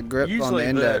 because of the grip on the usually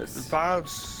index. the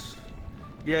fives.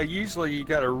 Yeah, usually you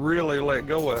got to really let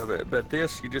go of it, but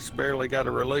this you just barely got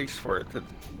to release for it to.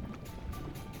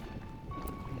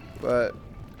 But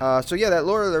so yeah, that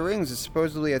Lord of the Rings is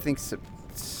supposedly I think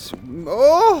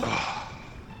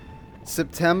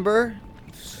September.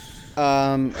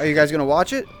 Are you guys gonna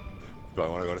watch it? Do I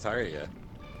want to go to Target yet?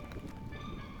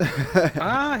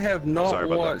 I have not Sorry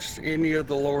about watched any of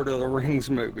the Lord of the Rings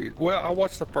movies. Well, I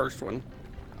watched the first one.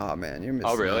 Oh man, you're missing.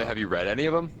 Oh really? out. Have you read any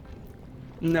of them?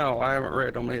 No, I haven't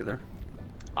read them either.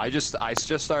 I just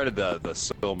started the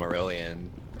Silmarillion.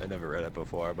 I never read it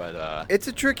before, but It's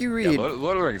a tricky yeah, read. Lord of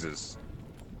the Rings is.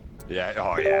 Yeah.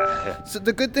 Oh yeah. So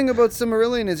the good thing about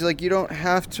Silmarillion is like you don't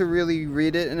have to really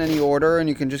read it in any order, and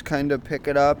you can just kind of pick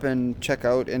it up and check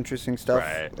out interesting stuff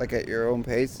like at your own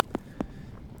pace.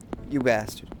 You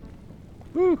bastard.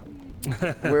 Woo.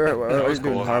 Where That are was you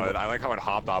doing cool. Harvard? I like how it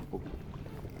hopped off.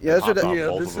 Yeah, that's what, Popped off Yeah,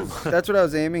 both this of is- them. that's what I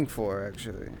was aiming for,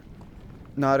 actually.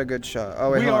 Not a good shot.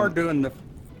 Oh, wait, We hold are on. doing the.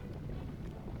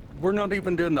 We're not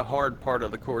even doing the hard part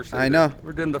of the course. I either. know.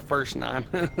 We're doing the first 9.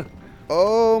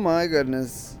 Oh, my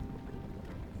goodness.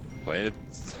 Playing it.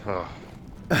 Oh.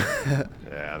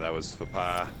 Yeah, that was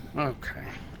Papa. Okay.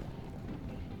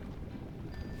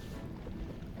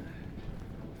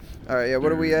 All right, yeah,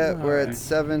 what are we at? We're at Alright.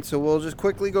 7, so we'll just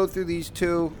quickly go through these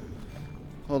 2.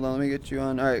 Hold on, let me get you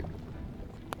on. All right.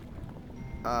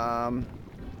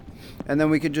 And then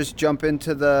we could just jump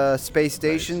into the space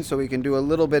station Nice. so we can do a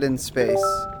little bit in space.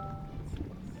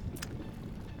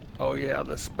 Oh yeah,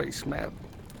 the space map.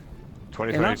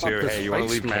 And I 2022. thought the Hey, you want to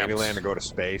space leave maps- Candyland and go to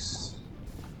space?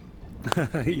 You Yeah,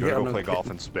 want to go no play golf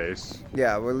kidding. in space?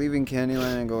 Yeah, we're leaving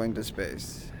Candyland and going to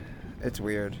space. It's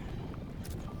weird.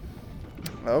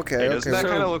 Okay, Hey, doesn't okay. that So-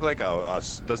 kind of look like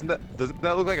doesn't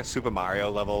that look like a Super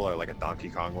Mario level or like a Donkey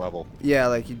Kong level? Yeah,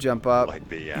 like you jump up. Like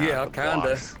the Yeah, the kinda.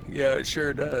 blocks. Yeah, it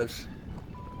sure does.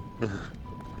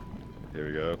 Here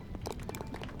we go.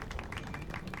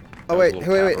 Oh, That wait, was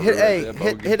wait, a wait. little Hit tap A. over there,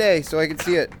 Hit, bogey. hit A so I can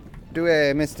see it. Do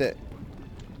A. I missed it.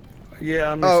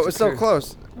 Yeah, I missed Oh, it was so too.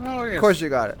 close. Oh yeah. Of course you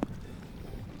got it.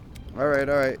 All right,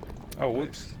 all right. Oh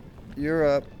whoops. You're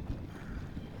up.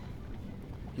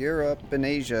 You're up in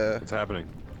Asia. What's happening?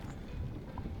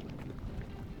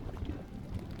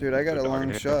 Dude, I got a Good dog long in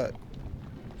here. shot.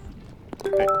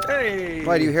 Hey.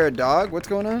 Why, do you hear a dog? What's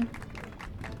going on?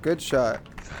 Good shot.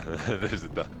 There's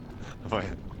a my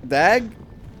Dag?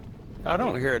 I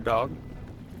don't hear a dog.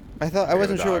 I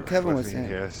wasn't sure what Kevin was saying.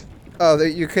 Yes. Oh,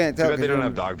 you can't Too tell. bad 'cause they don't you're-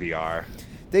 have dog VR.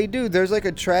 They do. There's like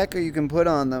a tracker you can put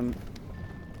on them.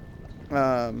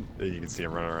 That you can see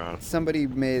them running around. Somebody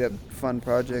made a fun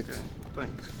project.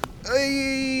 Thanks.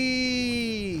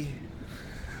 Ay!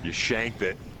 You shanked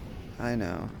it. I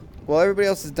know. Well, everybody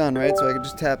else is done, right? So I can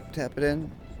just tap it in.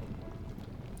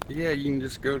 Yeah, you can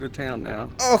just go to town now.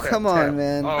 Oh, Tap, come on, tap.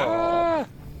 man. Oh.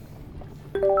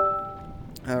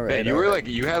 All right. Man, you all were right. like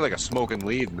you had like a smoking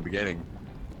lead in the beginning.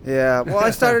 Yeah. Well,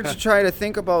 I started to try to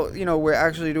think about, we're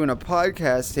actually doing a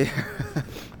podcast here.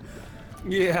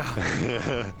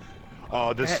 Yeah.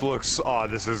 Oh, this looks. Oh,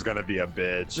 this is gonna be a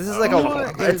bitch. This is like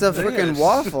What it's a is freaking this?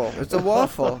 waffle. It's a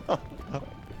waffle.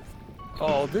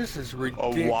 Oh, this is a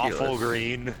ridiculous. waffle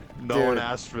green. No Dude. one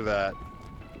asked for that.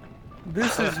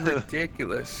 This is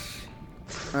ridiculous.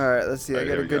 All right, let's see. I Alright,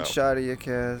 got here a we good go. shot of you,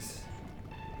 Kaz.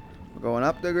 We're going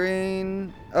up the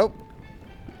green. Oh.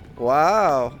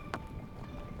 Wow.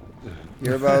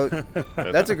 You're about.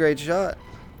 That's a great shot.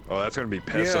 Oh, that's gonna be Yeah.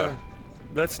 pissa.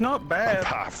 That's not bad.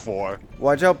 Par 4.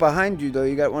 Watch out behind you, though.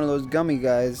 You got one of those gummy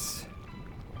guys.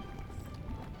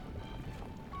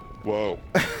 Whoa.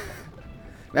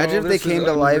 Imagine Oh, if they this is came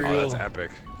to life. Oh, unreal. that's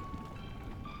epic.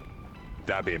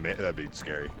 That'd be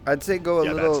scary. I'd say go a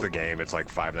Yeah, little. that's the game. It's like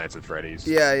Five Nights at Freddy's.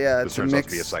 Yeah, yeah. This It's a turns out mix.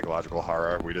 to be a psychological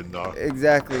horror. We didn't know.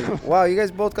 Exactly. Wow, you guys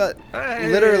both got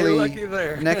Hey, literally looky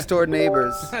there. next door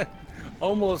neighbors.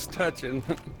 Almost touching.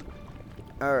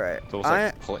 All right. It's almost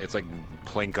like it's like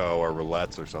Plinko or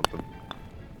roulettes or something.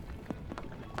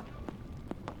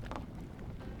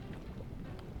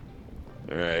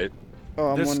 All right. Oh,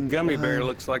 I'm This one gummy bear behind.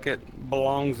 looks like it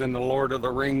belongs in the Lord of the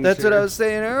Rings. That's what I here. was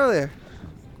saying earlier.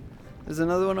 There's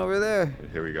another one over there.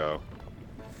 Here we go.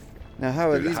 Now,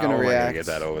 how are Dude, these how gonna am I react? get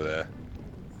that over there?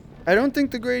 I don't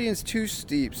think the gradient's too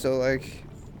steep, so like,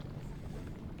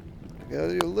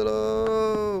 gotta do a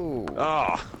little.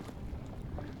 Oh.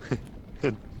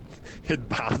 It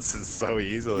bounces so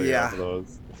easily Yeah. off of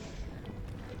those.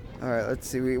 All right, let's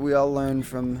see. We all learned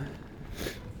from.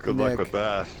 Good Nick. luck with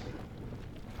that.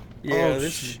 Yeah, Oh,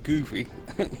 this is goofy.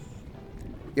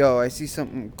 Yo, I see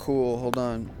something cool. Hold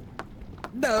on.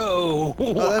 No.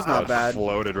 Oh, that's Oh, not it bad.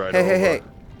 floated right Hey, over. hey, hey.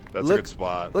 That's a Look- good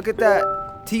spot. Look at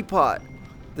that teapot.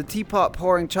 The teapot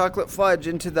pouring chocolate fudge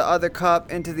into the other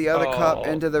cup, into the other cup, Oh.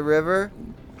 into the river.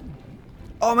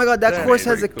 Oh my god, that That course is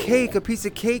has a pretty cake, cool. a piece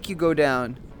of cake you go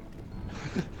down.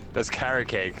 That's carrot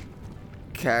cake.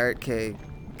 Carrot cake.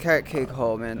 Carrot cake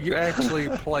hole, man. You actually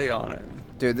play on it.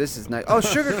 Dude, this is nice. Oh,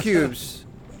 sugar cubes.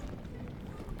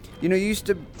 You know, you used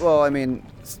to, well, I mean,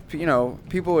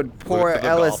 people would pour Look at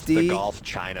LSD. The golf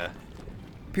China.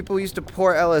 People used to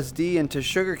pour LSD into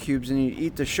sugar cubes and you'd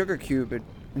eat the sugar cube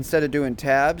instead of doing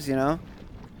tabs, you know?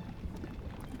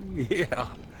 Yeah.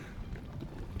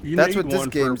 You That's need what this one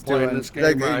for game's playing doing. This game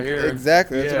Like, right here.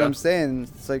 exactly, that's what Yeah. I'm saying.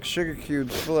 It's like sugar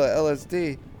cubes full of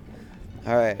LSD.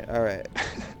 All right, all right.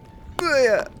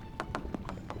 Yeah.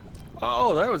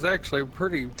 Oh, that was actually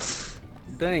pretty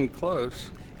dang close.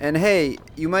 And hey,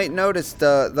 you might notice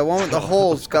the one with the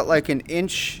holes got like an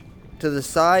inch to the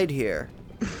side here.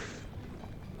 Do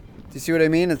you see what I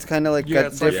mean? It's kind of like Yeah,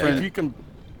 got it's like different. if you can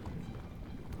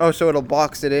Oh, so it'll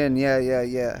box it in. Yeah, yeah,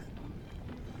 yeah.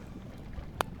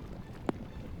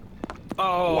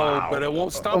 Oh, Wow. but it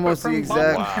won't stop Almost it the from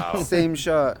exact Wow. same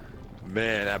shot.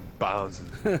 Man, that bounces.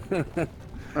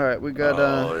 All right, we got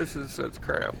Oh, this is such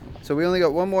crap. so we only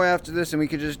got one more after this, and we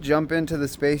could just jump into the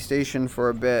space station for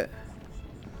a bit.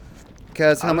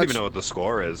 Kaz, I how don't much? even know what the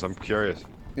score is. I'm curious.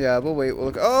 Yeah, we'll wait. We'll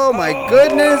look. Oh my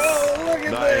goodness! Oh, look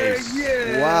at Nice. that.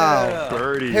 Yeah. Wow.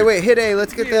 Birdie. Hey, wait, hit A.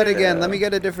 Let's get that again. Yeah. Let me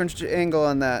get a different angle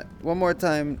on that. One more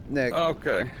time, Nick.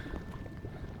 Okay.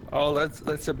 Oh,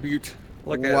 that's a beaut.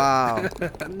 Look at Wow.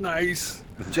 it. Nice.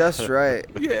 Just right.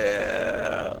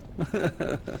 Yeah.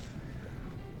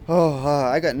 Oh,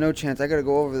 I got no chance. I gotta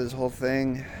go over this whole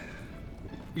thing.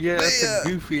 Yeah, that's Yeah. a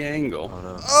goofy angle. Oh,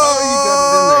 no. Oh, you got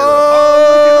it in there.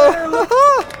 Oh, look at there. Look.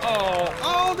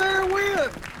 Oh, there it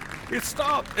went. It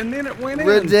stopped and then it went in.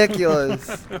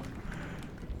 Ridiculous.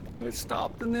 It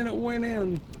stopped and then it went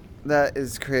in. That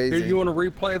is Here, crazy. you want to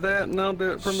replay that and I'll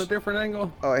do it from a different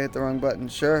angle? Oh, I hit the wrong button.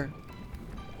 Sure.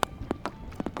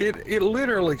 It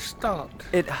literally stopped.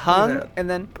 It hung that. and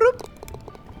then. Bloop.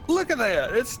 Look at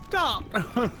that. It stopped.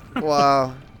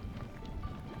 Wow.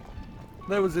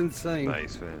 That was insane.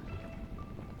 Nice, man.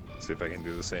 See if I can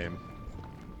do the same.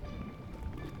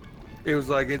 It was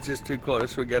like, it's just too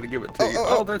close. We got to give it to Oh, you. oh,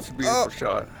 Oh, oh, that's a beautiful oh.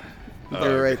 shot.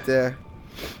 They're right there.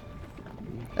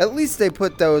 At least they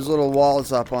put those little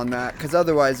walls up on that, because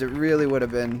otherwise it really would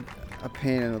have been a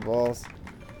pain in the balls.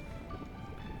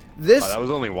 This Oh, that was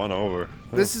only one over.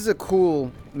 this is a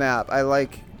cool map. I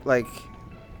like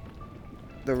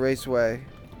the raceway.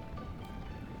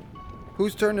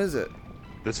 Whose turn is it?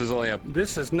 This is only a.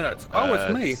 This is nuts. Oh,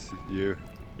 it's me. You.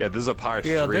 Yeah, this is a par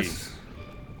Yeah, 3. this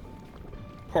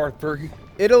par 3.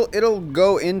 It'll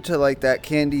go into like that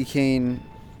candy cane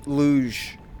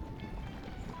luge.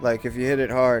 Like if you hit it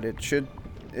hard,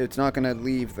 it's not gonna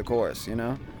leave the course, you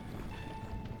know?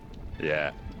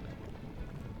 Yeah.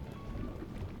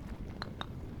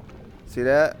 See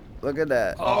that? Look at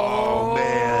that. Oh,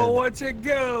 man. watch it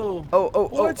go. Oh,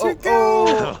 Watch it go.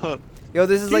 oh. Yo,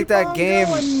 this is like Keep that on game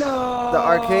going. No. the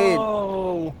arcade.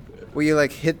 where you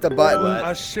like hit the button.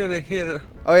 I should have hit it.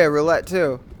 Oh yeah, roulette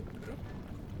too.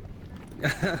 Oh,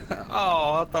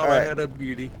 I thought I Alright. had a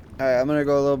beauty. Alright, I'm gonna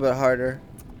go a little bit harder.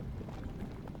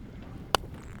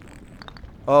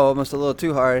 Oh, almost a little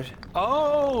too hard.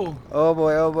 Oh. Oh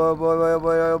boy, oh boy, oh boy, oh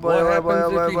boy, oh boy, What oh boy, oh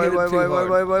happens boy, if you oh hit boy, it oh too boy, oh hard?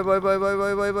 boy, oh boy, oh boy, oh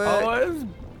boy, oh boy, oh boy, Oh,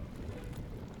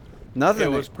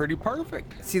 Nothing. it was pretty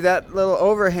perfect. See that little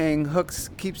overhang hooks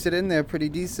keeps it in there pretty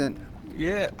decent.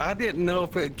 Yeah, I didn't know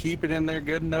if it'd keep it in there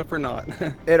good enough or not.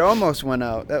 It almost went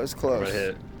out. That was I'm close.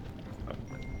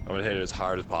 gonna hit it as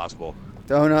hard as possible.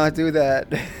 Do not do that.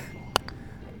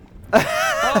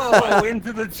 Oh,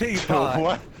 into the teapot.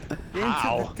 What? Into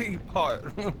Ow. the teapot.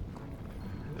 I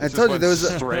This told you went there was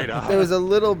a, straight up. there was a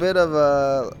little bit of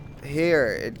a here.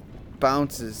 It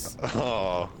bounces.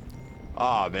 Oh.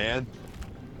 Aw, man.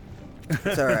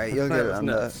 It's all right. You'll That get it was on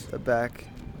nuts. the back.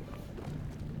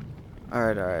 All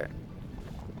right, all right.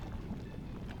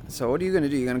 So what are you gonna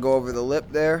do? You gonna go over the lip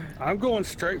there? I'm going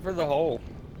straight for the hole.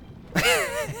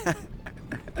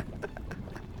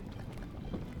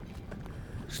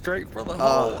 Straight for the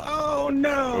hole. Oh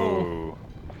no! Ooh.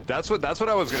 That's what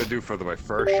I was gonna do for my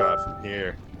first shot from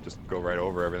here. Just go right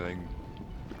over everything.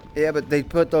 Yeah, but they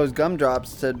put those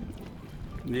gumdrops to.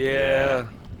 Yeah.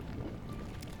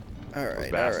 All right,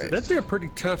 all bastards. right. That'd be a pretty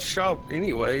tough shot,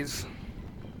 anyways.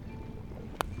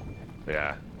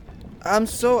 Yeah. I'm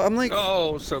like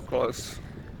Oh, so close.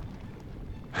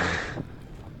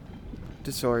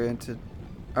 disoriented.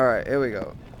 All right, here we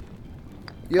go.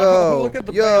 Oh, Yo, look at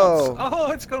the yo. bounce.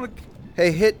 Oh, it's gonna.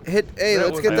 Hey, hit. Hey, That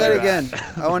let's was get that bad. again.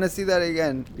 I want to see that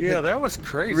again. Yeah, that was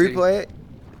crazy. Replay it.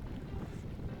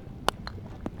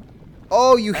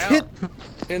 Oh, you Out. hit.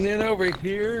 And then over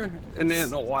here, and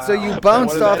then wow. So you What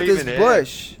bounced did off that this even hit?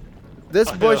 bush.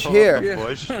 This bush Oh, here. Yeah.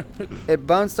 Bush. It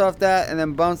bounced off that and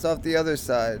then bounced off the other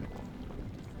side.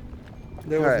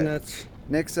 That was Alright. nuts.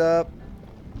 Mix up.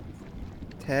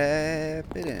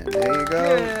 Tap it in. There you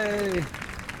go. Yay!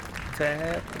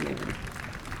 Tap.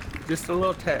 Just a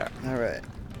little tap. All right.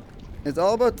 It's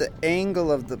all about the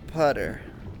angle of the putter.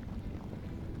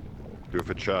 Do it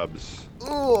for Chubbs.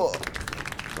 Ooh.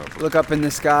 Look up in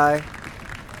the sky.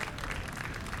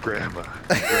 Grandma.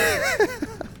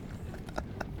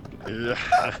 Yeah.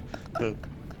 Oh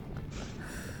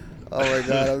my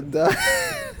god, I'm done.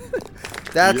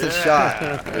 That's a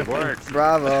shot. It worked.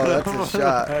 Bravo, that's a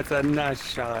shot. That's a nice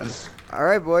shot. All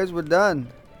right, boys, we're done.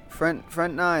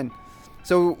 Front nine.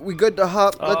 So we good to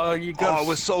hop? Oh, you got. Oh, it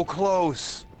was so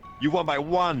close. You won by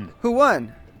 1. Who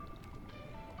won?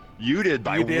 You did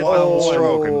by You did one by one.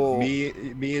 stroke, Whoa.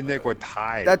 and me and Nick were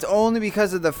tied. That's only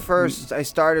because of the first. I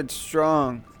started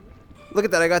strong. Look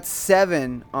at that. I got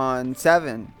 7 on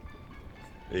 7.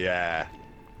 Yeah.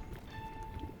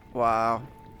 Wow.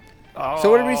 So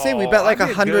what did we say? We bet like I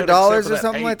did $100 good, or except for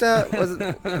something like that. Was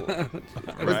it,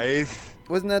 Right?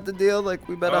 wasn't that the deal? Like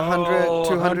we bet Oh, 100,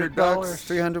 200 bucks, $100.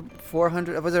 300,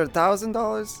 400. Was it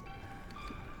 $1,000?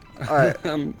 All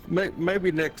right,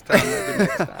 Maybe next time. Maybe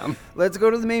next time. let's go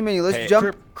to the main menu. Let's Hey,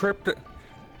 jump. Crypto.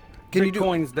 Can you do?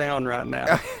 Bitcoin's down right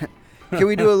now. Can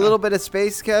we do a little bit of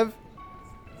space, Kev?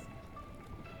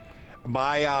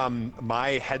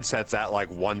 My headset's at like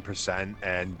 1%,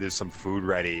 and there's some food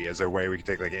ready. Is there a way we can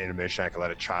take like an intermission? I can let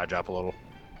it charge up a little.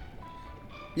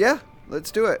 Yeah, let's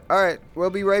do it. All right,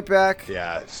 we'll be right back.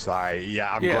 Yeah, sorry.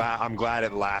 Yeah, I'm glad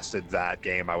it lasted that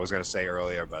game. I was gonna say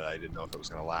earlier, but I didn't know if it was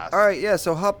gonna last. All right, yeah.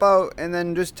 So hop out and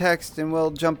then just text, and we'll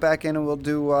jump back in, and we'll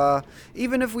do.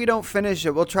 Even if we don't finish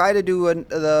it, we'll try to do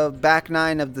the back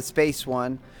 9 of the space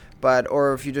one,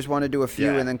 or if you just want to do a few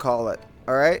Yeah. and then call it.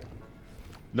 All right.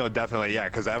 No, definitely, yeah,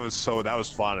 because that was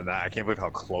fun, and I can't believe how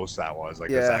close that was.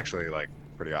 Like, it's Yeah. actually like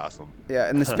pretty awesome. Yeah,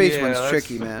 and the space Yeah, one's that's-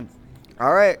 tricky, man.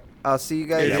 All right, I'll see you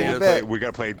guys Yeah, in a we'll bit. We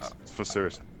gotta play for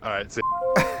serious. All right, see.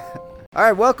 All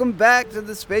right, welcome back to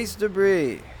the space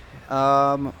debris.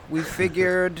 We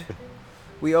figured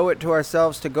we owe it to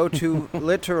ourselves to go to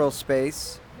literal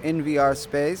space in VR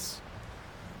space.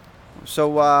 So,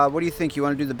 what do you think? You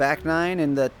want to do the back 9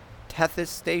 in the Tethys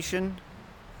station?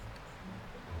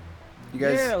 You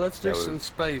guys? Yeah, let's do Yeah, we- some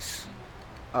space.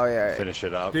 Oh yeah, right. Finish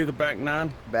it up. Do the back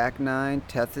 9. Back 9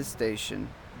 Tethys station.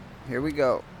 Here we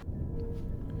go.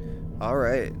 All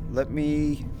right, let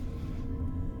me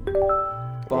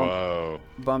Whoa.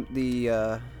 bump the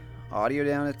audio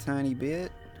down a tiny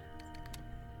bit.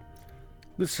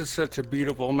 This is such a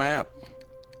beautiful map.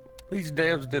 These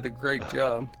devs did a great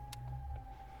job.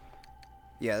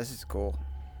 Yeah, this is cool.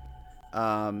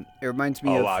 It reminds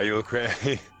me Oh of wow, you look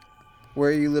great. where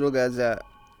are you little guys at?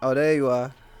 Oh, there you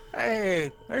are.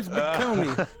 Hey, there's Big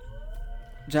Coney.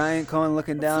 Giant Cohen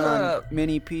looking down on up?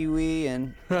 Mini Pee Wee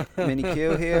and Mini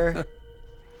Q here.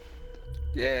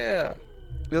 Yeah.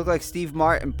 You look like Steve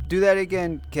Martin. Do that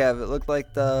again, Kev. It looked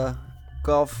like the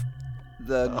golf,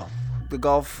 the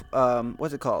golf.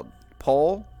 What's it called?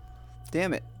 Pole.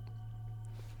 Damn it.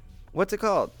 What's it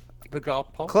called? The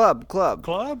golf ball. Club.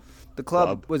 Club? The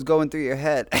club was going through your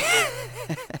head.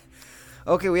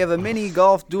 Okay, we have a mini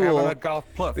golf Having duel a golf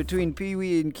pluff. between Pee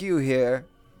Wee and Q here.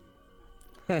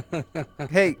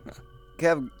 Hey,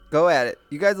 Kev, go at it.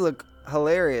 You guys look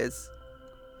hilarious.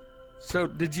 So,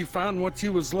 did you find what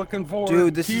you was looking for?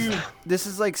 Dude, this Q?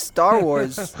 is like Star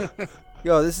Wars.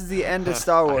 Yo, this is the end of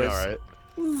Star I Wars. know,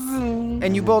 right?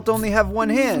 And you both only have one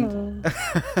hand.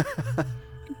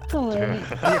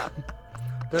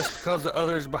 That's because the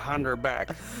other's behind her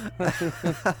back.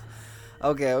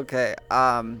 Okay.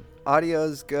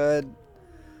 Audio's good.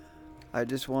 I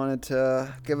just wanted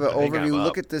to give an I think I'm overview.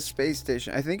 Look up. at this space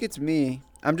station. I think it's me.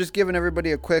 I'm just giving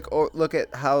everybody a quick look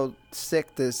at how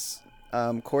sick this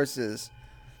course is.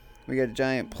 We got a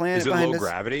giant planet Is it behind low us.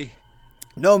 gravity?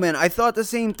 No, man, I thought the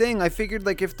same thing. I figured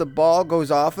like if the ball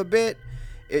goes off a bit,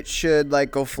 it should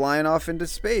like go flying off into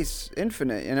space,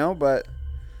 infinite, you know. But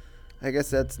I guess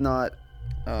that's not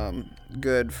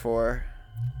good for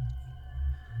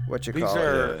what you These call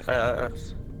it, are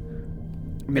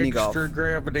mini golf. extra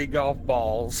gravity golf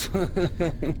balls.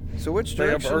 So which They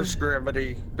have direction? Earth's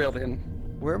gravity built in.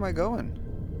 Where am I going?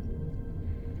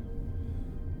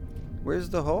 Where's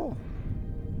the hole?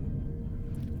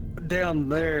 Down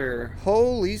there.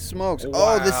 Holy smokes!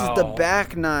 Oh, this is the Wow.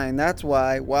 back 9. That's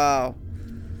why. Wow.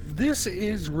 This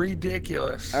is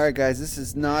ridiculous. All right, guys, this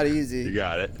is not You easy.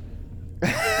 got it.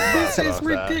 This is Off that.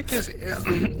 ridiculous.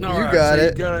 You got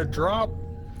it. You gotta drop.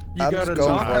 You I'm gotta just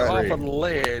going knock for it it. off a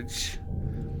ledge,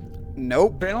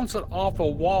 Nope. bounce it off a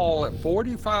wall at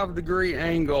 45-degree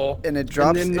angle, And it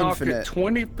drops and then knock infinite. it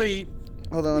 20 feet.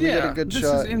 Hold on, let me get a good this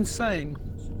shot. is insane.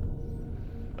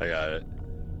 I got it.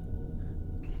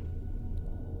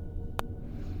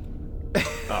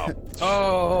 Oh,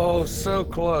 Oh, so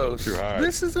close. Too hard.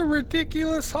 This is a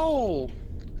ridiculous hole.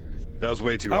 that was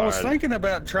way too I hard. was thinking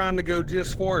about trying to go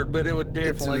just for it, but it would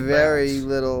It's definitely very bounce.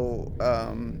 little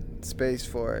space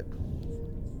for it.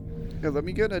 Here, let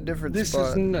me get a different This spot.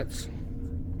 is nuts.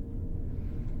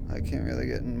 I can't really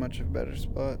get in much of a better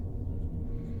spot.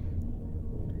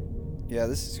 Yeah,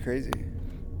 this is crazy.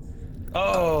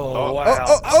 Oh,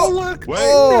 wow. oh, look. Wait,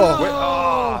 Oh. wait,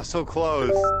 oh, so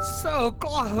close. So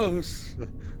close.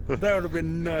 That would have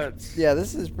been nuts. Yeah,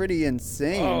 this is pretty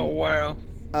insane. Oh, wow.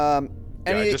 Yeah,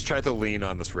 Any, I just tried to lean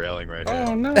on this railing right Oh,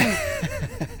 here. no.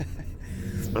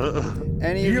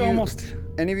 Any of You you, almost.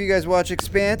 any of you guys watch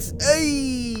Expanse?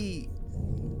 Hey!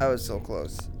 I was so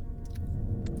close.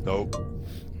 Nope.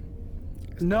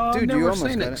 No, I've Dude, you never almost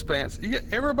seen got it. Expanse. Yeah,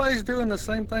 everybody's doing the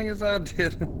same thing as I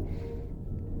did.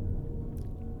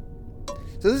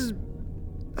 So this is,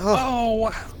 Oh,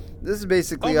 wow. this is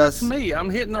basically Oh, us. that's me. I'm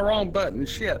hitting the wrong button.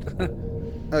 Shit.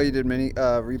 Oh, you did mini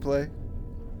replay.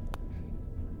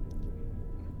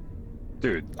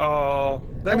 Dude. Oh,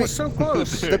 that was so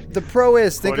close. The pro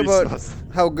is think Funny about stuff.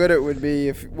 how good it would be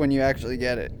if when you actually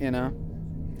get it. You know,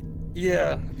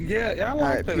 Yeah, I like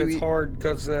Alright, that Pee-wee. it's hard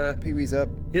because Pee Wee's up.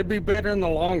 it'd be better in the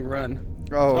long run.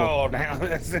 Oh, Oh, now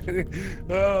that's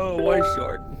way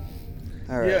short.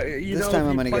 all right. Yeah, you This know, time if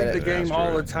I'm you gonna played get the it. game That's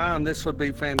all true. the time, this would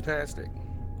be fantastic.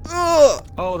 Ugh!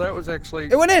 Oh, that was actually.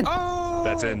 It went in. Oh,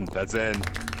 That's in. That's in.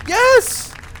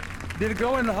 Yes! Did it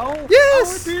go in the hole?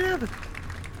 Yes! Oh, it did.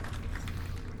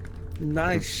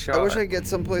 Nice shot. I wish I could get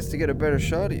someplace to get a better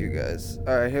shot of you guys.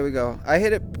 All right, here we go. I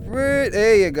hit it.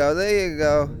 There you go. There you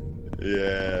go.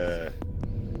 Yeah. Is it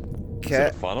a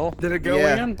Cat. funnel? Did it go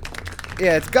Yeah. in?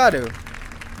 Yeah, it's got to.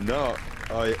 No.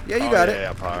 Oh, yeah. Yeah, you Oh, got yeah, it.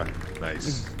 Yeah, par.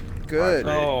 Nice. Good.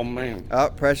 Par three. Oh man. Oh,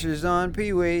 pressure's on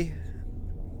Pee Wee.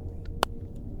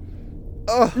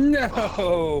 Oh,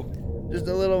 No. just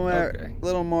a little more, Okay.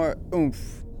 little more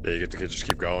oomph. Yeah, you get to just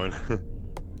keep going.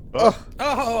 Oh,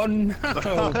 Oh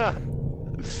no.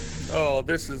 Oh,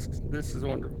 this is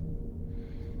wonderful.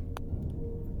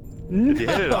 If you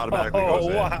hit it, it automatically goes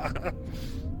in. Wow.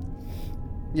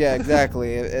 yeah,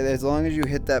 exactly. As long as you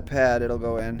hit that pad, it'll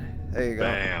go in. There you go.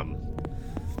 Bam.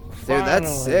 Dude, that's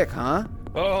Finally. sick, huh?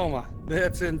 Oh my,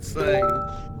 that's insane.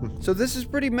 So this is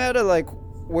pretty meta. Like,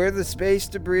 we're the Space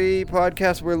Debris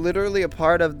podcast. We're literally a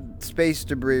part of Space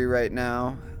Debris right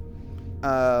now.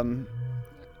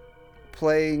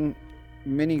 Playing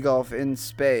mini golf in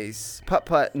space.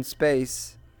 Putt in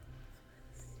space.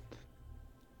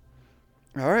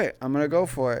 All right, I'm gonna go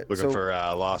for it. Looking So, for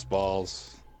lost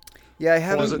balls. yeah, I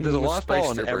There's haven't. a the lost space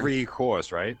ball in debris. every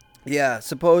course, right? Yeah,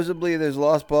 supposedly there's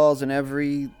lost balls in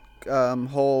every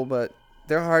hole, but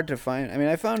they're hard to find. I mean,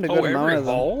 I found a good amount every of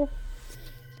them. hole?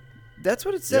 That's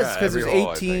what it says, Yeah, because every there's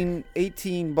hole, I think.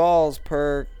 18 balls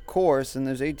per course, and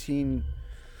there's 18.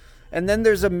 And then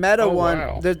there's a meta Oh, one.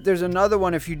 wow. There's another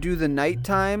one. If you do the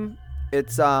nighttime,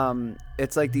 it's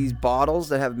like these bottles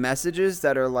that have messages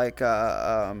that are like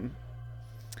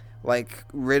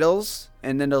riddles,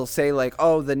 and then it'll say like,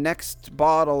 oh, the next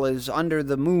bottle is under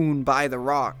the moon by the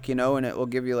rock, you know, and it will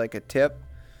give you like a tip.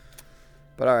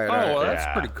 But all right, Oh, all right. well, that's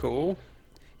Yeah. pretty cool.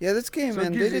 Yeah, this game, So man, it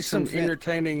they gives you did some some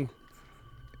entertaining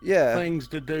yeah, things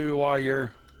to do while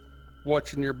you're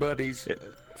watching your buddies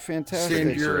fantastic. send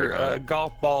Thanks, your Rick.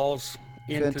 golf balls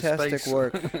into Fantastic space.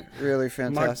 work. Really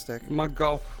fantastic. My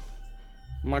golf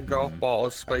ball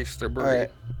is space debris.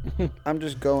 Alright. I'm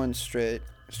just going straight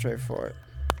for it.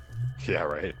 Yeah,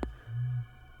 right.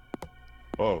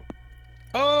 Whoa.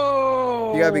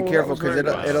 Oh, You gotta be that careful was because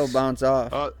very nice. it'll bounce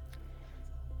off.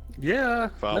 Yeah,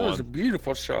 Found that was a one.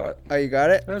 beautiful shot. Oh, you got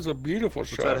it? That was a beautiful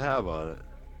What's shot. that have on it?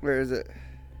 Where is it?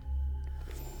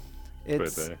 Right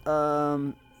It's there.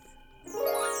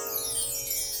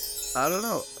 I don't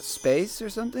know, space or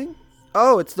something?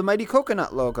 Oh, it's the Mighty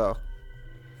Coconut logo.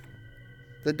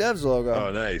 The Devs logo.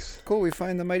 Oh, nice. Cool, we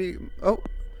find the Mighty. Oh,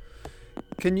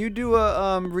 can you do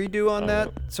a redo on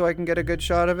that so I can get a good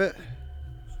shot of it?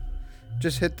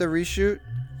 Just hit the reshoot.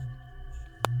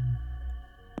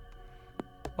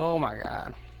 Oh my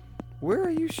god. Where are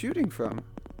you shooting from?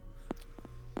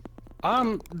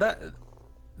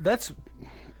 That's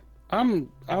I'm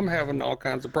having all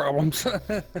kinds of problems.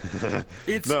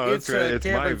 it's No, that's right. It's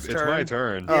Kevin's my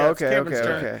turn. Oh, Yeah, it's okay, Kevin's okay,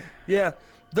 turn. okay. Yeah,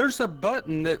 there's a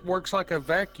button that works like a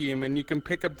vacuum, and you can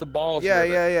pick up the balls. Yeah,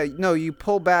 with it. yeah, yeah. No, you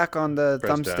pull back on the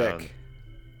Press thumbstick. down.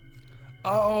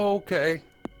 Oh, okay.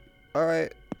 All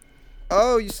right.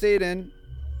 Oh, you stayed in.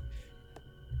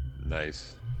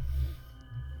 Nice.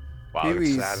 Wow,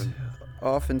 Pee-wee's exciting.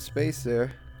 off in space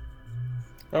there.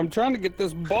 I'm trying to get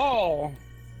this ball.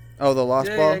 Oh, the lost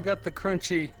Yeah, ball. I got the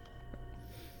crunchy.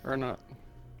 Or not.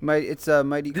 It's a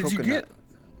Mighty Did Coconut. you get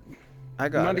I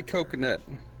got Mighty it. Coconut?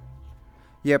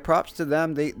 Yeah, props to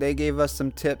them. They gave us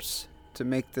some tips to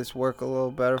make this work a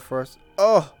little better for us.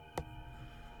 Oh,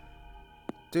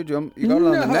 dude, you got it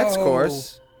on the next No.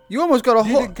 course. You almost got a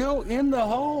Did hole. it go in the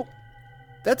hole?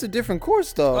 That's a different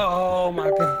course, though. Oh my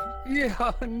god.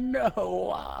 Yeah,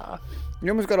 no. You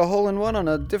almost got a hole in one on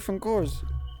a different course.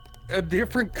 A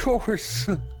different course.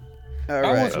 All I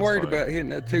right, was worried funny. about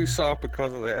hitting it too soft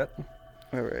because of that.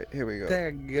 all right. Here we go.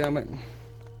 Dadgummit.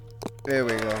 There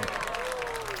we go.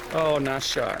 Oh, nice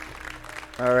shot.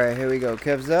 All right, here we go.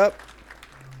 Kev's up.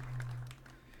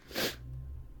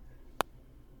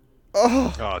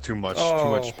 Oh, Oh, too much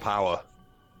power.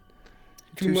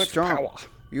 Too too much strong. power.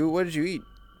 What did you eat?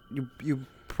 You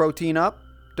protein up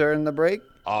during the break?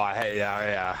 Oh, I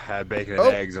had bacon and Oh.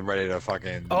 eggs. I'm ready to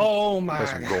fucking Oh my play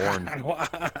some Gorn.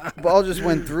 God. Ball just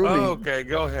went through me. Okay,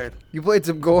 go ahead. You played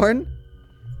some Gorn?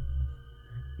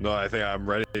 No, I think I'm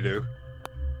ready to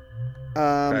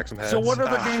Um, crack some heads. So what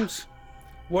other games?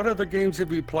 What other games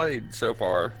have you played so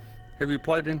far? Have you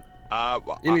played in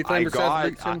anything I besides got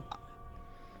Beat Sim?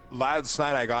 last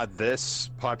night. I got this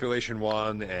Population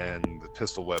 1 and the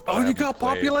Pistol Whip. but I Oh, you haven't got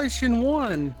played- Population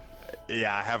 1.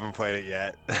 Yeah, I haven't played it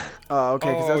yet. oh, okay,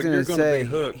 because I was Oh, gonna you're gonna say be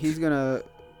hooked. he's gonna,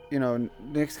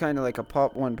 Nick's kind of like a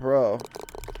Pop 1 Pro.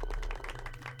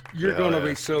 You're Yeah, gonna yeah.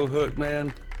 be so hooked,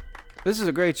 man. This is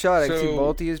a great shot. I can see So-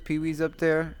 both of his Pee-wees up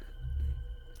there.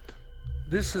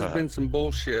 This has been some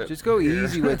bullshit. Just go here.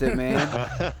 easy with it, man.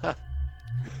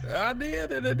 I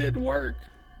did, and it didn't work.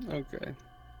 Okay.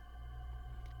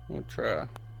 We'll try.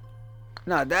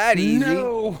 Not that easy.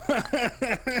 No!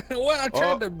 Well, I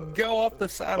tried to go off the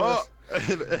side of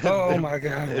this. Oh my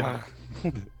god. Wow.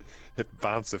 It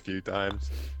bounced a few times.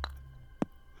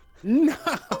 No,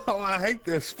 I hate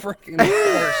this freaking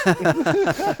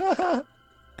course.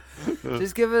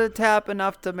 Just give it a tap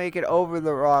enough to make it over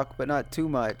the rock, but not too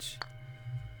much.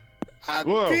 I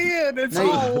Whoa. did. It's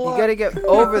No, all you luck. gotta get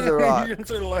over the rock. You're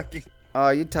so lucky. Oh,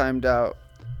 you timed out.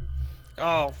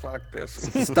 Oh, fuck this.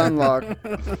 Stun lock.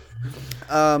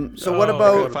 So what Oh,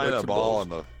 about God. Find a Bunch of ball balls. in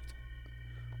the.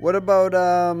 what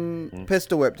about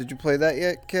Pistol Whip? Did you play that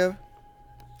yet, Kev?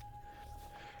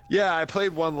 Yeah, I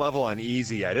played one level on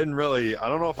easy. I don't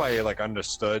know if I like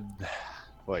understood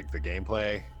like the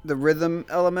gameplay. The rhythm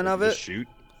element of Just it? shoot.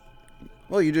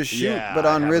 Well, you just shoot, Yeah, but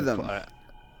I on haven't rhythm. pl-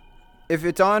 If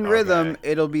it's on rhythm,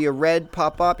 Okay. it'll be a red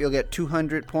pop-up. You'll get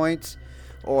 200 points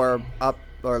or up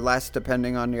or less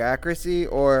depending on your accuracy.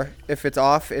 Or if it's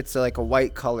off, it's like a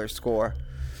white color score.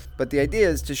 But the idea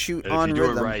is to shoot if on you do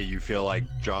rhythm. it right, you feel like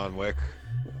John Wick.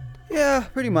 Yeah,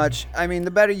 pretty much. I mean,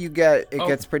 the better you get, it Oh.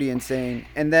 gets pretty insane.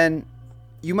 And then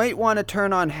you might want to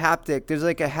turn on haptic. There's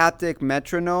like a haptic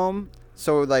metronome.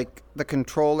 So like the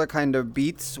controller kind of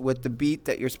beats with the beat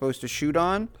that you're supposed to shoot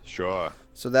on. Sure.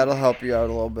 So that'll help you out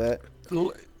a little bit.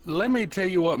 Let me tell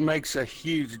you what makes a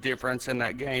huge difference in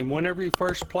that game. Whenever you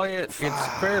first play it, it's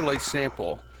fairly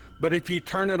simple. But if you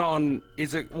turn it on,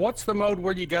 what's the mode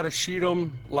where you got to shoot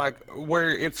them, like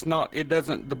where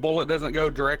the bullet doesn't go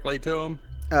directly to them?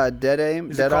 Dead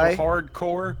aim, Is dead it eye, called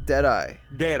hardcore? dead eye.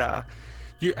 Deadeye.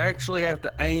 You actually have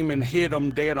to aim and hit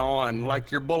them dead on,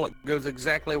 like your bullet goes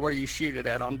exactly where you shoot it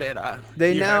at on Deadeye.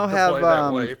 They You now to have play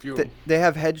that way if you- they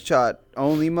have headshot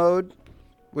only mode,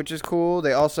 which is cool.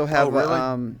 They also have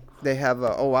really? they have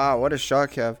oh wow, what a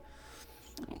shot, Kev.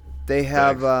 They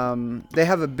have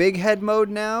a big head mode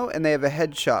now, and they have a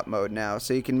headshot mode now,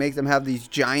 so you can make them have these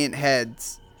giant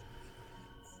heads.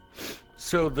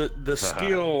 So the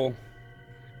skill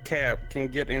cap can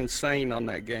get insane on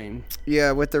that game.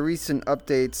 Yeah, with the recent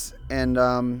updates,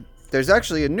 and there's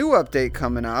actually a new update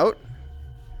coming out,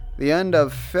 the end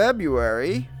of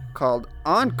February, called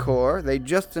Encore. They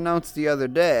just announced the other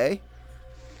day.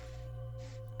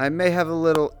 I may have a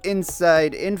little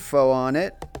inside info on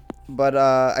it, but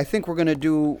I think we're gonna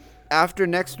do after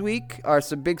next week. Our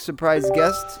big surprise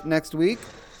guest next week.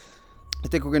 I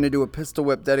think we're gonna do a Pistol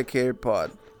Whip dedicated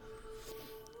pod.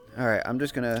 All right, I'm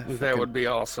just gonna. That would be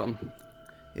awesome.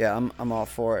 Yeah, I'm all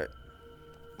for it.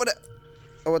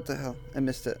 What the hell? I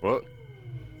missed it. What?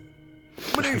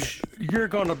 You're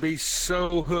gonna be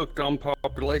so hooked on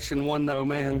Population 1 though,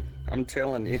 man. I'm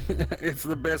telling you. It's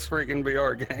the best freaking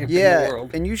VR game in the Yeah,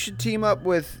 world. and you should team up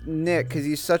with Nick because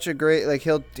he's such a great. Like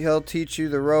he'll teach you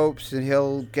the ropes and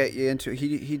he'll get you into.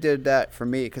 He did that for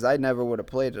me because I never would have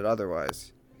played it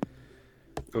otherwise.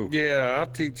 Yeah, I'll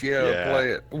teach you how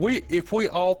to play it. If we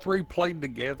all three played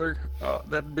together,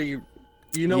 that'd be,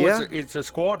 Yeah. it's a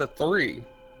squad of 3.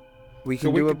 We So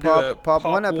can we do a could do a pop Pop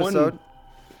one 1. episode.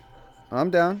 I'm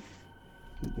down.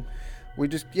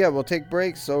 We'll take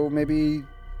breaks. So maybe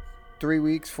 3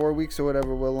 weeks, 4 weeks, or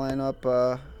whatever. We'll line up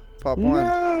pop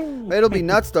one. No! It'll be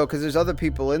nuts though because there's other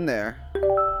people in there.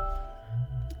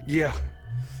 Yeah.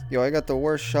 Yo, I got the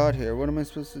worst shot here. What am I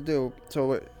supposed to do?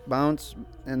 So bounce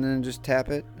and then just tap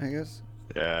it, I guess.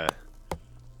 Yeah.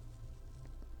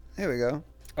 There we go.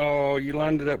 Oh, you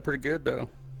lined it up pretty good though.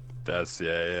 That's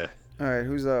yeah. All right,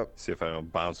 who's up? See if I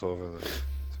don't bounce over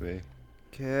to me.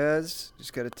 Kaz,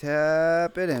 just gotta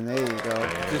tap it in. There you go.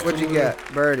 Just What'd a you little-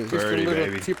 get? Birdie. Just Birdie, a little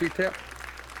baby. tippy tap.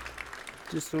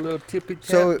 Just a little tippy tap.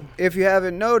 So if you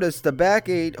haven't noticed, the back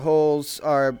 8 holes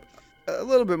are a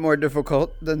little bit more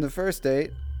difficult than the first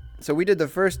 8. So we did the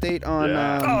first date on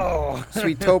Oh,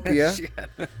 Sweetopia,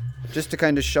 shit. just to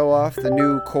kind of show off the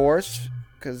new course,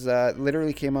 because it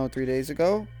literally came out 3 days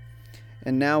ago.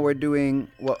 And now we're doing,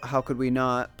 how could we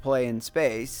not play in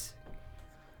space?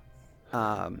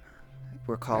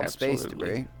 We're called Space Absolutely.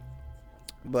 Debris.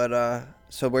 But,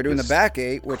 so we're doing This the back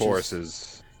 8, which Course is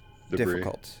is debris.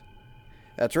 difficult.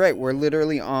 That's right, we're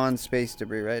literally on Space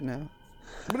Debris right now.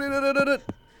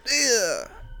 Yeah.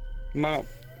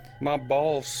 My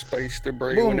ball's space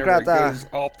debris Boom, whenever it grata. goes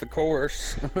off the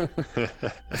course.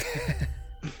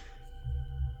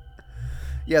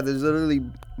 Yeah, there's literally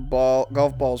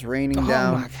golf balls raining Oh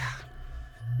down my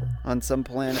god. on some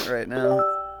planet right now.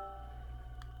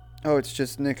 Oh, it's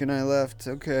just Nick and I left.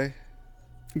 Okay.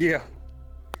 Yeah.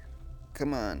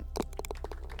 Come on.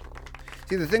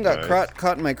 See, the thing got Nice.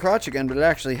 caught in my crotch again, but it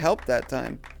actually helped that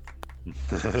time.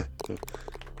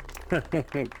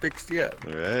 Fixed yet.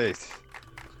 All right.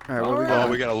 All right, what we Alright. got?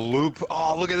 Oh, we got a loop.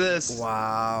 Oh, look at this.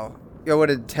 Wow. Yo, what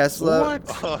did Tesla? What?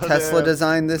 Oh, Tesla damn.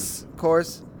 designed this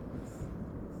course?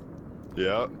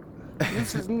 Yep.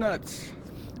 This is nuts.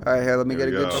 All right, here, let me Here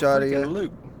get a we good go. shot of Freaking you.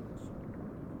 loop.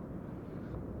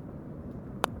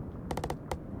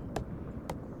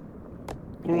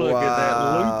 Look at that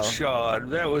Wow. loop shot.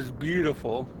 That was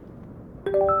beautiful.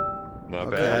 Not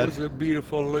Okay. That bad. was a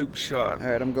beautiful loop shot. All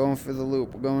right, I'm going for the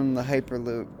loop. We're going the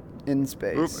Hyperloop in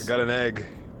space. Oop, I got an egg.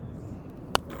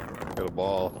 Got a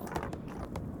ball.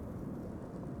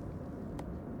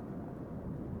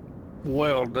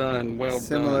 Well done. Well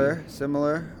done.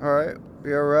 Similar. All right,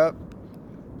 we are up.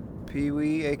 Pee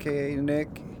Wee, aka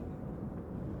Nick.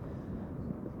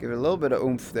 Give it a little bit of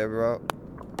oomph there, bro.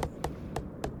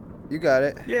 You got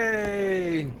it.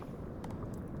 Yay!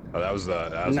 Oh, that was a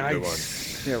good one.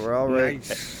 Nice. Yeah, we're all right.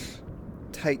 Nice.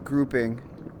 Tight grouping.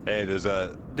 Hey, there's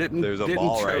a Didn't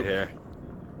ball right choke. here.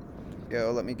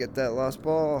 Yo, let me get that lost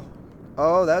ball.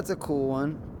 Oh, that's a cool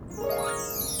one.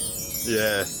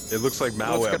 Yeah, it looks like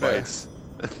malware get that. bites.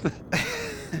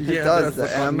 Yeah, does,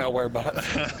 that's the the M. malware bot.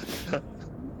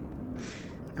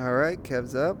 All right,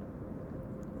 Kev's up.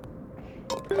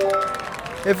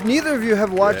 If neither of you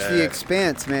have watched The Yeah.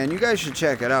 Expanse, man, you guys should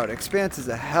check it out. Expanse is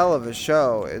a hell of a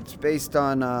show. It's based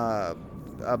on a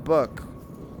book.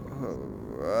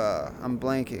 I'm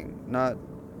blanking. Not.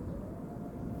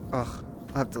 Ugh,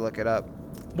 I'll have to look it up.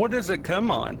 What does it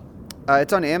come on?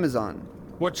 It's on Amazon.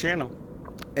 What channel?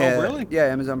 Oh, really? Yeah,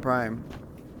 Amazon Prime.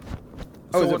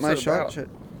 Oh, So is it what's my it shot? about? Shit.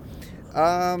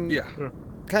 Yeah.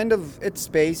 Kind of, it's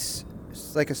space.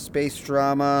 It's like a space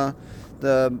drama.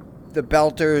 The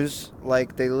Belters,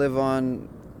 like, they live on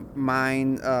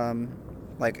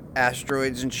like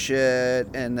asteroids and shit,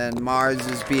 and then Mars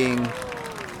is being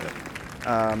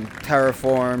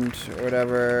terraformed or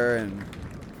whatever, and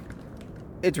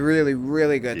it's really,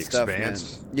 really good The stuff,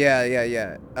 Expanse? man.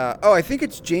 Yeah. I think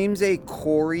it's James A.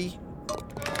 Corey.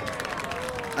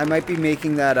 I might be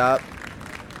making that up.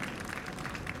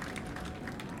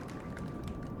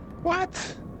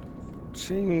 What?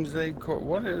 James A.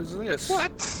 What is this?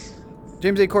 What?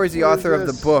 James A. Corey's the What is author of the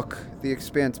this? book, The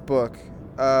Expanse book.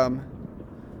 Where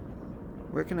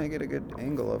can I get a good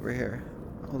angle over here?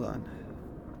 Hold on.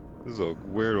 This is a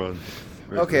weird one.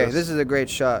 Where's Okay, this is a great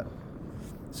shot.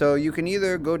 So you can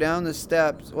either go down the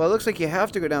steps. Well, it looks like you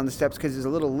have to go down the steps because there's a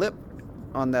little lip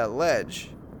on that ledge.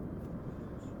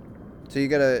 So you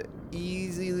gotta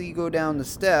easily go down the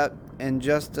step and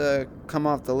just come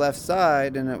off the left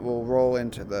side, and it will roll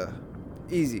into the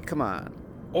easy. Come on.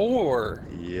 Or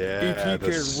Yeah, if you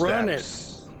the could run it,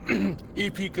 steps.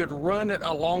 if you could run it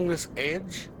along this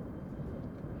edge,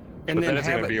 and But then then it's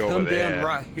have gonna it be come over down there.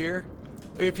 right here.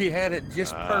 If you had it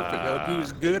just perfect, though, if it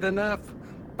was good enough,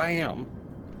 bam.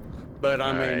 But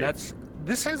I mean, Right.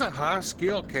 this has a high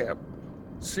skill cap.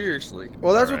 Seriously.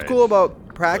 Well, that's what's Alright. cool about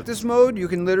practice mode. You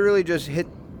can literally just hit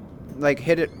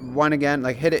it one again,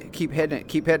 like hit it, keep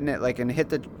hitting it, like, and hit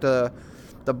the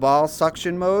ball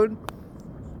suction mode.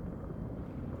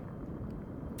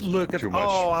 Look at. Too much.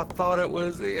 Oh, I thought it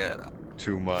was it.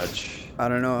 Too much. I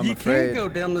don't know. I'm You afraid. can't go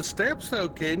down the steps though,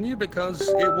 can you? Because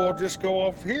it will just go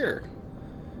off here.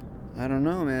 I don't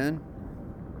know, man.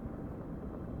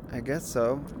 I guess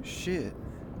so. Shit.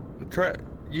 Try.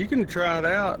 You can try it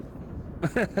out.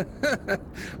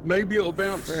 Maybe it'll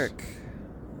bounce. Frick.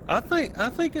 I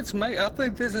think it's made. I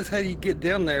think this is how you get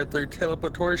down there through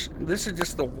teleportation. This is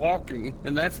just the walking,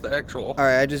 and that's the actual. All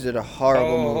right, I just did a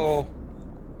horrible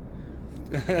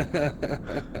move.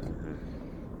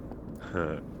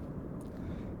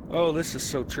 Oh, this is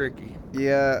so tricky.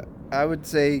 Yeah, I would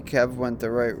say Kev went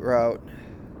the right route,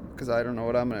 because I don't know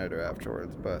what I'm gonna do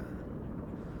afterwards. But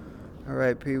all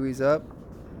right, Pee Wee's up.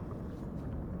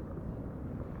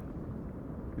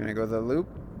 gonna go the loop.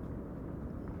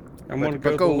 I'm gonna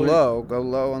But go go the loop. low. Go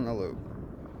low on the loop.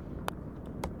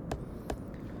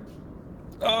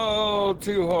 Oh,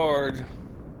 too hard.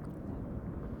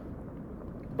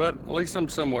 But at least I'm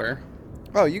somewhere.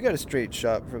 Oh, you got a straight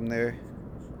shot from there.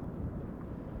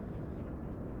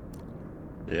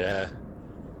 Yeah.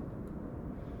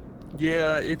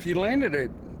 Yeah, if you landed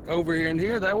it over here and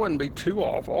here, that wouldn't be too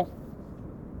awful.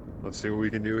 Let's see what we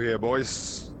can do here,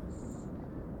 boys.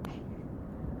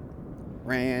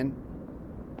 Ran.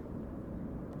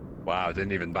 Wow, it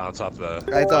didn't even bounce off the.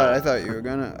 I thought you were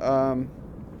gonna.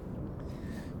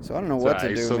 So I don't know what to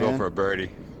You do, still man. go for a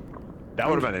birdie. That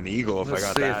would have been an eagle if I Let's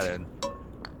got see that it. in.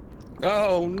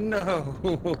 Oh,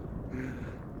 no.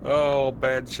 Oh,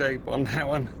 bad shape on that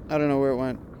one. I don't know where it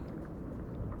went.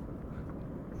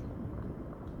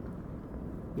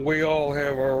 We all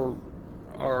have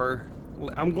our.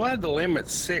 I'm glad the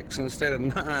limit's 6 instead of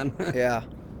 9. Yeah.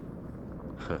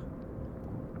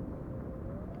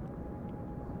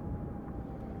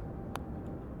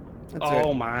 That's Oh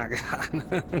right. my God.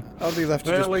 I'll be left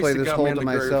to Well, just at least play it this got hole me in to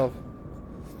the groove. myself.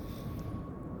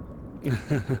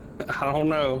 I don't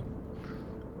know.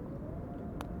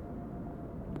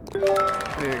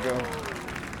 There you go.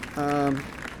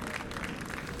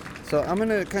 So I'm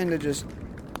gonna kind of just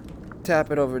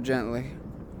tap it over gently.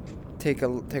 Take a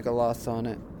loss on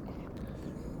it.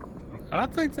 I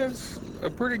think that's a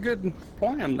pretty good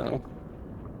plan, though.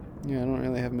 Yeah, I don't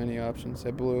really have many options.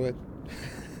 I blew it.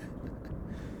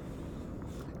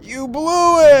 You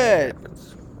blew it!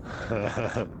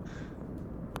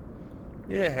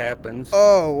 It happens.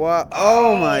 Oh wow!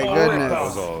 Oh my Oh,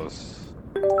 goodness! Those.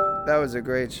 That was a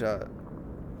great shot.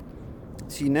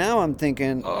 See, now I'm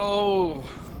thinking Oh,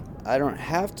 I don't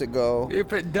have to go.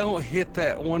 if it don't hit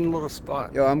that one little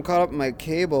spot. Yo, I'm caught up in my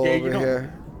cable Yeah, you over don't-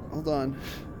 here. Hold on.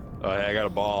 Oh, hey, I got a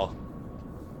ball.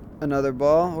 Another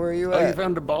ball? Where are you Oh, you at?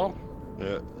 found the ball?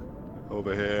 Yeah.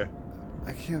 Over here.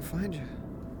 I can't find you.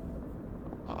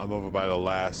 I'm over by the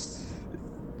last.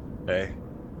 Hey.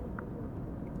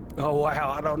 Oh,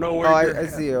 wow. I don't know where Oh, you're I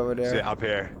at. see you over See, there. up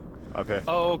here. Up here.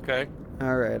 Oh, okay.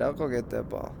 All right, I'll go get that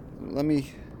ball. Let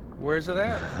me. Where's it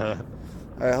at? All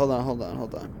right, hold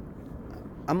on.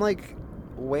 I'm like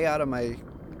way out of my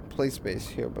play space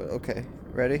here, but okay.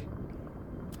 Ready?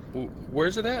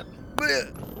 Where's it at?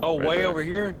 Oh, Right way there. over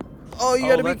here? Oh, you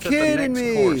gotta be that's at the kidding next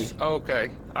me! course.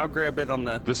 Okay. I'll grab it on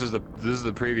the... This is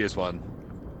the previous one.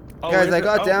 Oh, Guys, is I it?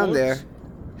 got Oh, down whoops. there.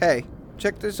 Hey,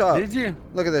 check this out. Did you?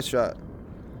 Look at this shot.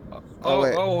 Oh,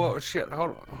 wait. oh, shit.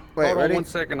 Hold on. Wait, Hold on ready? 1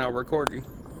 second. I'll record you.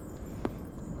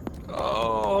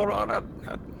 Oh, hold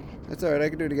on. That's all right. I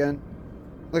can do it again.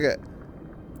 Look at.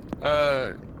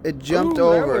 Uh, It jumped ooh,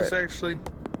 over that was it. actually...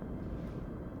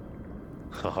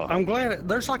 I'm glad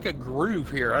there's like a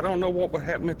groove here. I don't know what would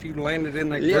happen if you landed in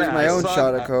that Yeah, There's groove. my I own saw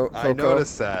shot that. of Coco. I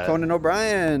noticed that. Conan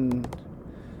O'Brien.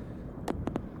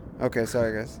 Okay,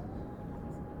 sorry guys.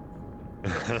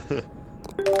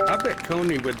 I bet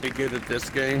Coney would be good at this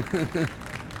game.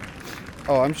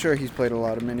 Oh, I'm sure he's played a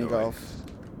lot of mini golf.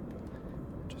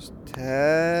 Just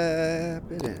tap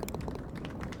it in.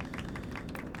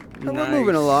 And we're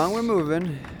moving Nice. along. We're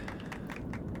moving.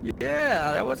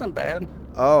 Yeah, that wasn't bad.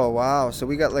 Oh wow! So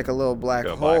we got like a little black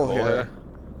Got a black hole hole here. there.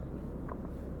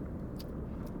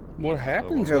 What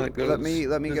happens Here, when it goes? let me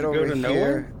does get it over go to here.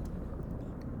 nowhere?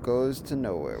 Goes to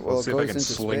nowhere. Well, Let's see it if I goes can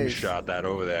into slingshot that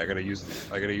over there. I gotta use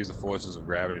the forces of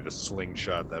gravity to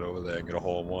slingshot that over there and get a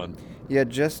hole in one. space. Yeah,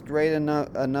 just right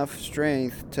enough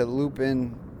strength to loop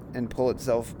in and pull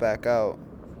itself back out.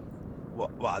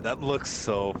 Wow, that looks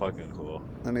so fucking cool.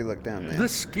 Let me look down there. The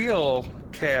skill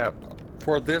cap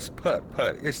for this putt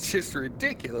is just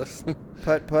ridiculous.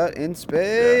 Putt in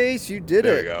space. You did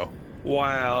There it, we go.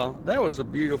 Wow, that was a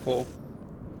beautiful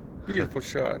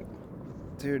shot.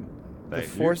 dude. The Thank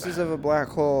you. forces of a black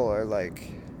hole are like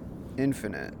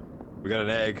infinite. We got an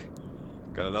egg.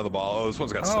 Got another ball. Oh, this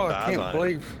one's got Oh, some I stars can't on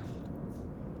believe.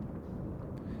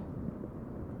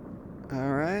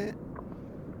 All right.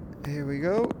 Here we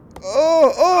go.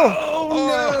 Oh, oh!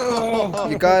 Oh, no!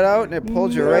 You got out and it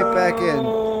pulled you right back in.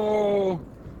 No!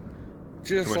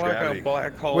 Just Too much like gravity. a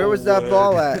black hole. Where was that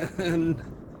ball would. at? And- it.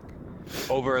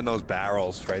 Over in those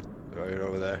barrels, right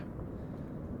over there.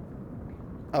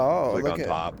 Oh, Like look on at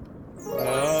top.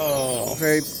 oh.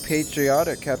 very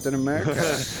patriotic Captain America.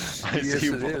 I Yes, see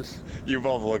you it both, is. You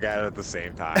both look at it at the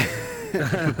same time.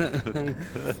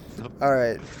 All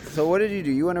right. So what did you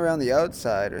do? You went around the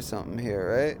outside or something here,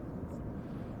 right?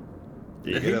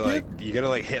 You He gotta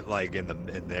like hit like in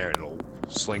there and it'll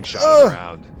slingshot Ugh.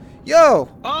 around. Yo!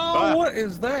 Oh, Ah. what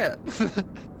is that?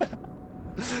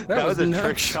 That was a nuts.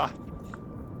 trick shot.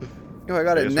 Yo, I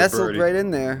got it Here's for nestled birdie. right in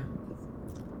there.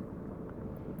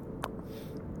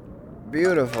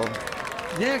 Beautiful.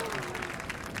 Yeah.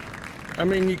 I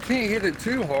mean, you can't hit it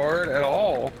too hard at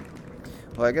all.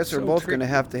 Well, I guess we're So both going to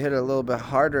tricky. have to hit it a little bit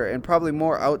harder and probably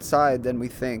more outside than we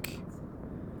think.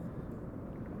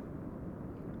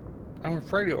 I'm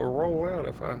afraid it will roll out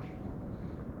if I.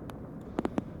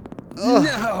 Ugh,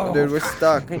 No! dude, we're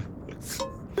stuck. Aim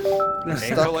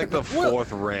for like the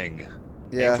fourth ring.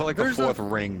 Yeah. Aim for like the There's a- fourth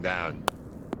ring down.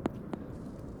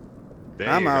 There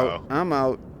I'm you out. go. I'm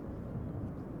out.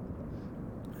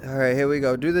 All right, here we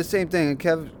go. Do the same thing.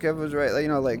 Kev was right. Like, you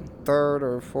know, like third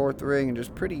or fourth ring, and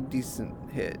just pretty decent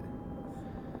hit.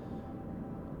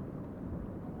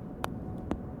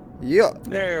 Yeah.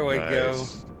 There we go.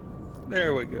 Nice.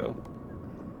 There we go.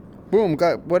 Boom.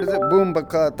 What is it? Boom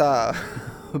baklata.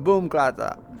 Boom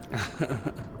klata.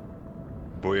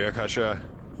 Booyakasha.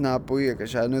 Not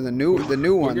booyakasha. No, the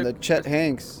new one, the Chet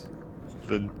Hanks.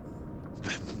 The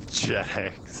Chet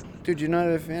Hanks. Dude, you're not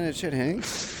a fan of Chet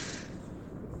Hanks?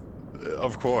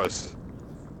 Of course.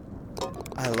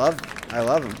 I love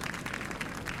him.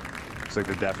 It's like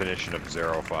the definition of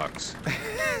zero fucks.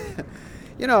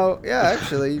 You know, yeah,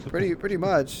 actually, pretty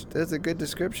much. That's a good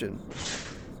description.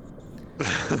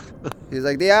 He's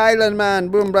like the island man,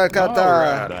 boom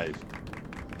brakata. Nice.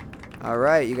 All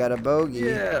right, you got a bogey.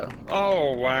 Yeah.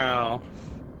 Oh, wow.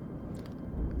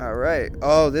 All right.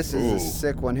 Oh, this is Ooh. a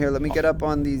sick one. Here, let me get up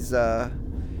on these.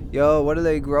 Yo, what are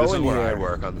they This is growing where here? I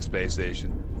work on the space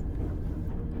station.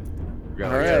 We got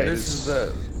All our right. This is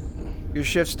the. Your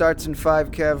shift starts in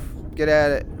 5, Kev. Get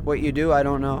at it. What you do, I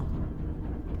don't know.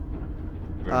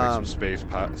 We're gonna make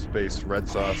some space red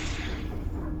sauce.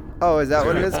 Oh, is that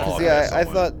what it is? Oh, Because okay, yeah,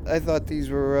 someone. I thought these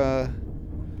were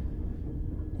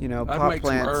you know, I'd pot make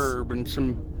plants. some herb and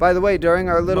some By the way, during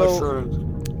our little mushrooms.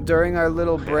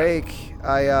 break,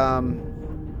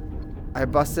 I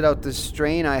busted out this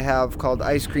strain I have called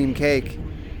ice cream cake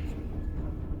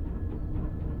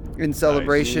in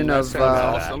celebration That of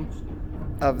sounds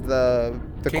awesome. the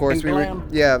Cake course and we were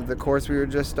glam? the course we were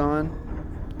just on.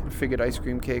 I figured ice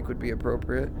cream cake would be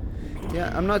appropriate.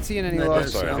 Yeah, I'm not seeing any That lost.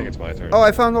 does Sorry, I think sound- it's my turn. Oh,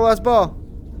 I found the lost ball.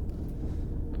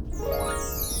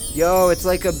 Yo, it's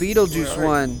like a Beetlejuice Where are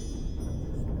one.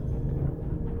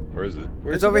 Where is it?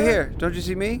 Where's It's over it at? here. Don't you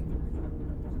see me?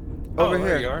 Oh, Over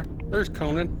there here. you are. There's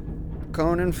Conan.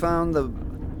 Conan found the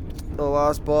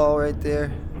lost ball right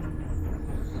there.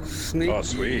 Sneaky. Oh,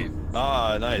 sweet.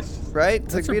 Ah, nice. Right?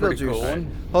 It's That's like a pretty Beetlejuice. cool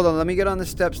one. Hold on, let me get on the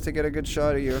steps to get a good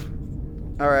shot of you.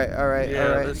 All right.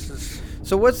 Yeah, this is.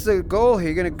 So what's the goal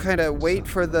here? You're gonna kind of wait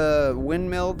for the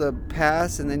windmill to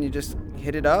pass, and then you just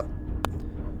hit it up.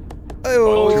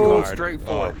 Oh, he's Oh, going hard. straight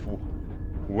for it.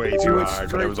 Way He too went hard, but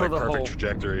straight it was for like the perfect hole.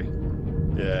 trajectory.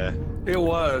 Yeah. It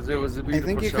was. It was a I beautiful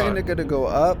think you're shot. kind of gonna go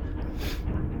up.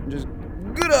 Just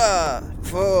good.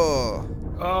 Oh.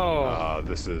 Oh,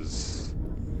 This is.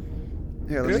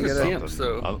 Here, let me good get it. attempts,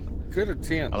 though. Un- Good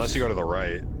attempt. Unless you go to the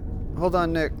right. Hold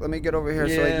on, Nick. Let me get over here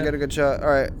so I can Yeah. get a good shot. All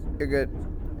right, you're good.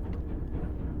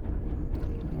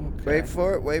 Wait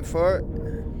for it. Wait for it.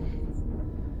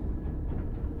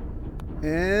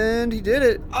 And he did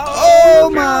it. Oh,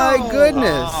 my no.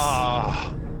 goodness.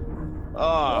 Ah.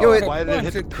 Ah. Yo, it- Why did it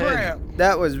hit the Bunch of pin? crap.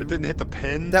 That was It didn't hit the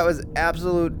pin?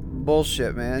 absolute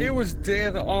bullshit, man. It was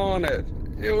dead on it.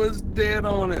 It was dead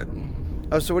on it.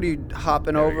 Oh, so what are you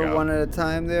hopping There you over go. one at a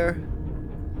time there?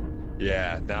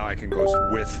 Yeah, now I can go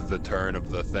with the turn of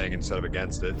the thing instead of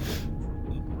against it.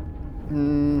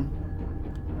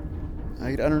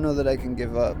 I don't know that I can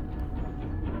give up.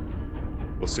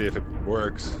 We'll see if it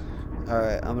works. All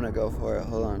right, I'm gonna go for it.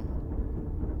 Hold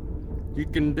on. You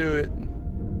can do it.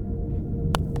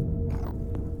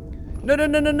 No!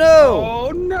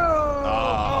 Oh no!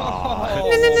 Ah, Oh,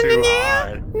 it's too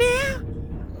hard.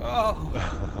 oh,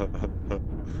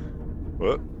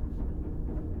 Whoop.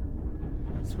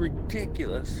 it's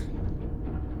ridiculous.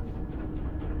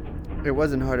 It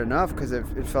wasn't hard enough because it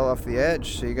fell off the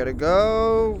edge. So you gotta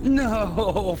go.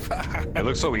 No. It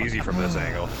looks so easy from this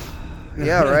angle.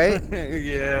 Yeah, right.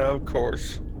 Yeah, of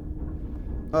course.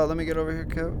 Oh, let me get over here,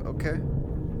 Kev. Okay.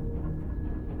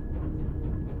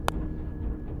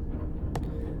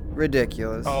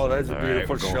 Ridiculous. Oh, that's a All right,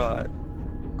 beautiful we're going-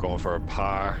 shot. Going for a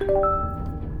par.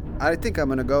 I think I'm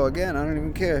gonna go again. I don't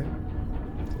even care.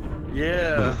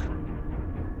 Yeah.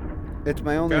 It's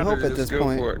my only Gotta hope at just this go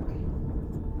point. for it.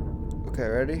 Okay,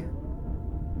 ready?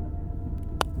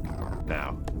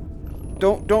 Now.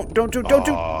 Don't.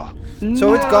 Oh,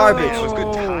 So it's garbage. man, it was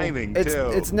good timing, It's too.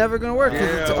 it's never gonna work because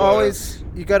Yeah, it's it always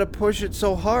you gotta push it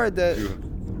so hard that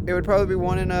Dude. it would probably be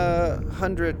 1 in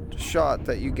 100 shot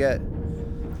that you get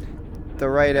the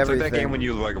right It's everything. like that game when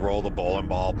you like roll the bowling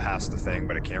ball past the thing,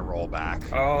 but it can't roll back.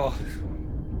 Oh,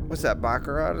 What's that,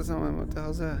 Baccarat or something? What the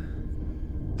hell's that?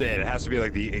 It has to be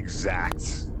like the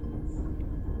exact.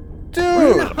 Dude,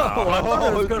 Oh, I thought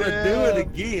I was going to do it damn.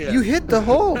 again. you hit the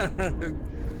hole.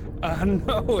 I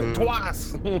know it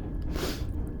twice.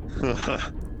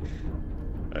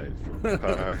 Hey, I thought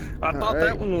Alright.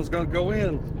 that one was going to go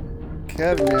in.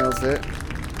 Kev nails it.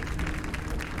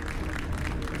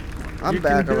 I'm You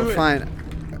back can do over it. fine.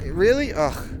 Really?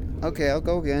 Ugh. Okay, I'll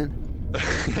go again.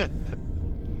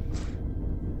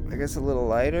 I guess a little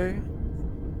lighter.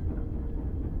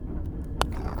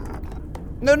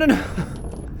 No, no, no.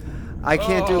 I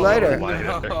can't do lighter.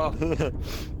 No.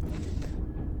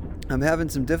 I'm having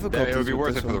some Yeah, difficulties it would be with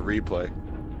worth this it for the one. replay.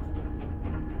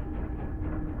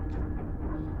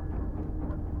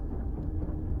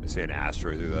 I see an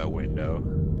asteroid through that window.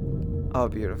 Oh,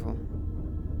 beautiful.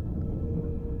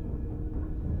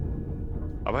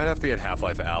 I might have to get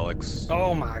Half-Life Alex.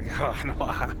 Oh my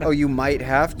God. Oh, you might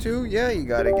have to? Yeah, you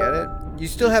gotta get it. You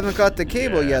still haven't got the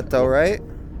cable Yeah. yet, though, right?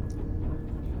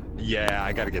 Yeah,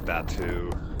 I gotta get that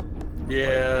too.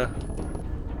 Yeah.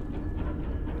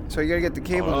 So you gotta get the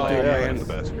cable Oh, to do man. The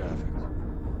that. best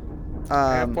graphics.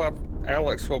 Half-Life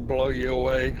Alex will blow you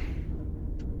away.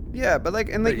 Yeah, but like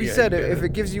we Yeah, said, you if get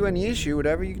it gives you any issue,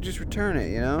 whatever, you can just return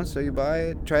it, you know? So you buy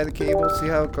it, try the cable, see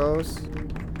how it goes.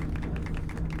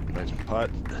 Nice putt.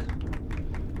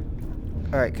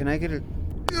 Alright, can I get it?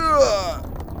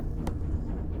 Ugh!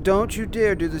 Don't you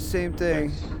dare do the same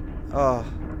thing. Oh.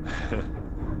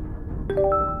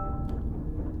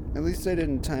 At least I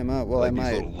didn't time out. Well, like I these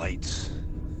might. little lights.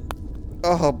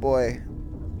 Oh boy.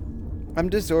 I'm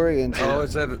disoriented. Oh,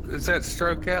 is that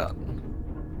stroke out?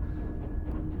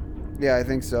 Yeah, I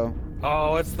think so.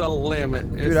 Oh, it's the limit.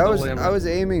 It's Dude, the I limit. was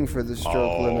aiming for the stroke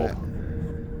Oh. limit.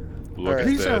 Look Alright. at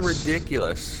These are this.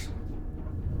 ridiculous.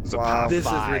 It's a Wow. par This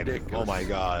is 5. ridiculous. Oh my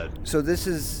god. So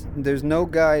there's no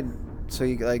guide, so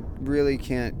you like really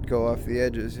can't go off the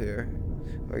edges here,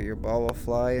 or your ball will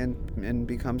fly and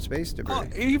become space debris.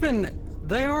 Even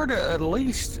they are to at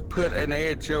least put an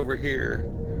edge over here.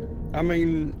 I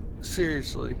mean,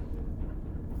 seriously.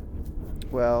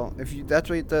 Well, that's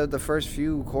what the first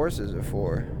few courses are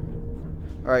for.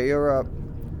 All right, you're up.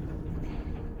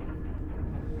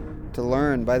 To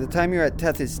learn. By the time you're at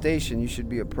Tethys Station, you should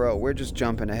be a pro. We're just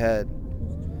jumping ahead.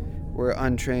 We're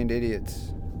untrained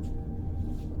idiots.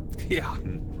 Yeah.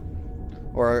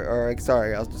 Or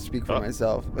sorry, I'll just speak for Oh.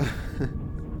 myself.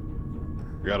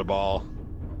 We got a ball.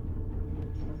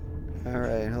 All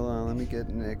right, hold on. Let me get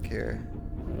Nick here.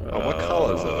 Oh, what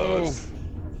colors are those?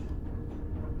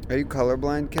 Are you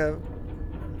colorblind, Kev?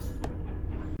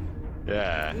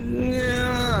 Yeah.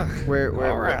 Yeah. Where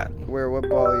All right. what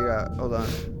ball you got? Hold on.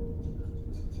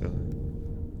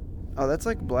 Oh, that's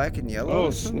like black and yellow. Oh,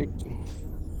 or something? sneak.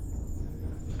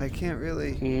 I can't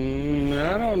really.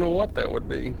 I don't know what that would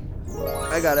be.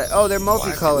 I got it. Oh, they're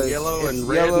multicolored. yellow It's and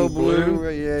red yellow, and blue.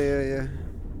 right, yeah.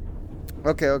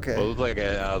 Okay. Well, it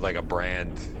looked like a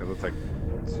brand. It looked like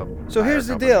some. So tire here's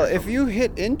the company deal. or If something. you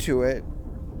hit into it,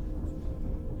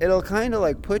 it'll kind of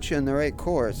like put you in the right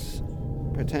course,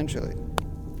 potentially.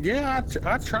 Yeah,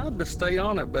 I tried to stay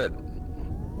on it, but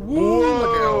whoa, look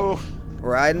Whoa! out.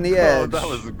 Riding the Oh, edge. that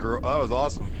was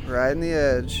awesome. Riding the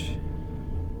edge.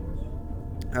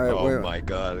 All right, Oh my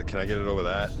god! Can I get it over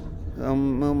that? oh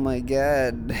my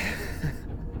god.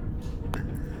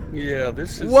 Yeah,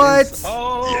 this is What?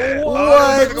 Oh, Yeah. what?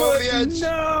 Oh, it's gonna go over the edge.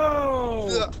 No.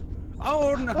 Ugh.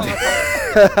 Oh no.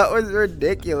 That was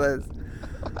ridiculous.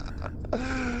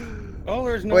 Oh,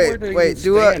 there's nowhere to Wait, even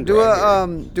do a stand do right a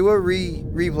here. do a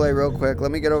replay real quick.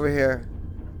 Let me get over here.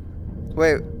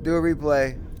 Wait, do a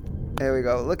replay. There we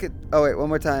go. Look at. Oh wait, one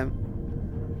more time.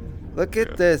 Look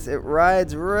at this. It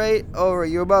rides right over.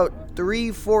 You're about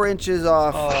 3-4 inches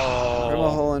off from a Oh,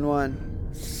 hole in one.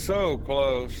 so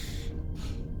close.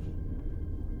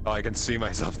 Oh, I can see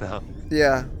myself now.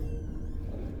 Yeah.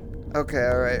 Okay.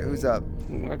 All right. Who's up?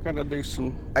 I gotta do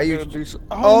some. Are I you- gotta do some,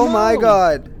 Oh, my no.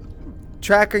 God.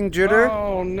 Tracking jitter.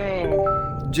 Oh no.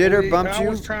 Jitter bumped I you?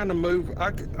 was trying to move.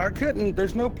 I couldn't.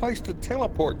 There's no place to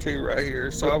teleport to right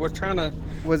here, so I was trying to.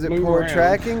 Was it move poor around.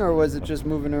 tracking or was it just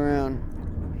moving around?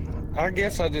 I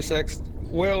guess I just I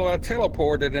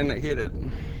teleported and it hit it.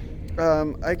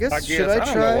 I guess, I guess should I don't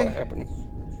know try? what happened.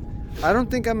 I don't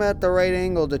think I'm at the right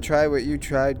angle to try what you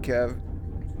tried, Kev.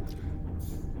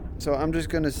 So I'm just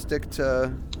gonna stick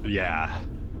to. Yeah.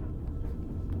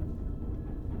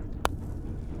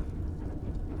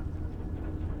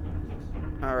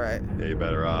 All right. Yeah, you're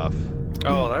better off.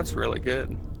 Oh, that's really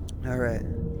good. All right.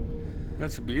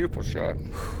 That's a beautiful shot.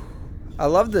 I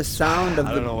love the sound of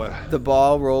I don't know what. the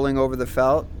ball rolling over the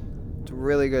felt. It's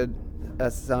really good.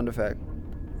 That's the sound effect.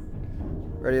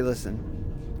 Ready? Listen.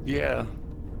 Yeah,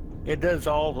 it does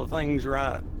all the things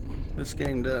right. This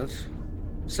game does.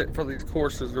 Except for these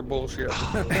courses are bullshit.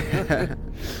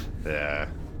 Yeah.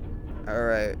 All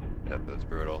right. Yep, that's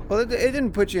brutal. Well, it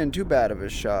didn't put you in too bad of a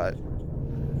shot.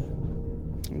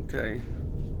 Okay.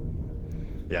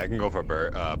 Yeah, I can go for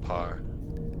par.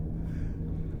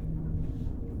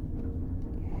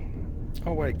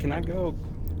 Oh wait, can I go?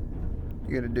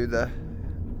 You gotta do the.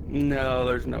 No,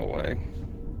 there's no way.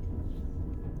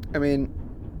 I mean,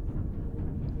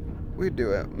 we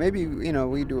do it. Maybe,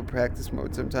 we do a practice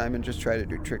mode sometime and just try to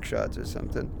do trick shots or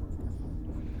something.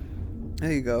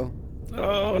 There you go.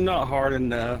 Oh, not hard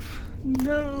enough.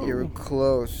 No. You're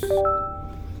close.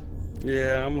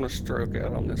 Yeah, I'm gonna stroke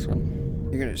out on this one.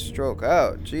 You're gonna stroke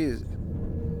out. Jeez.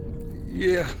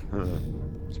 Yeah.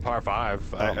 It's par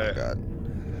 5. Oh my god.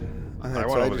 I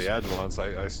went over the edge once.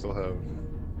 I still have.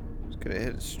 Just gonna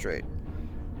hit it straight.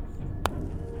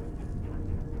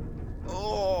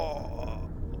 Oh.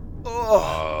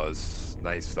 Oh, it's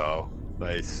nice though.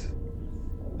 Nice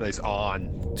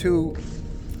on. Two.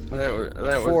 That was 4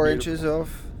 beautiful. inches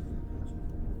off.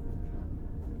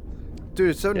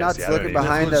 Dude, it's so nuts see, I don't looking even-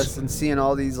 behind That was- us and seeing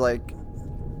all these like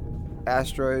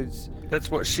asteroids.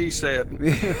 That's what she said.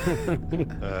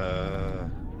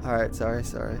 All right, sorry.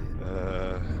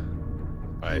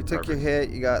 Alright, You took your perfect. hit.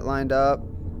 You got lined up.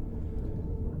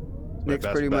 My Nick's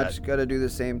best pretty bet. much got to do the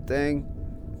same thing.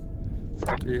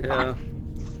 Yeah.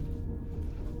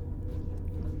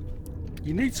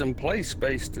 You need some play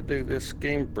space to do this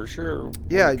game for sure.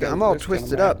 Yeah, because I'm all this kinda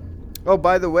twisted map. up. Oh,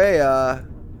 by the way,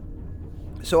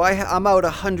 so I'm out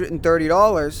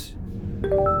 $130.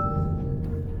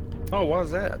 Oh, what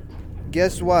was that?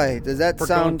 Guess why? Does that For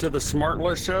going sound? to the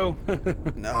Smartless show?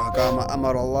 No, God, I'm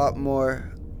out a lot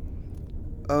more.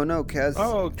 Oh no, Kaz.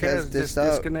 Oh, Kaz dissed just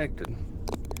out. disconnected.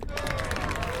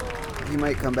 He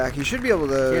might come back. He should be able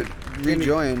to Can he-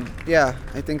 rejoin. Yeah,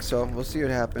 I think so. We'll see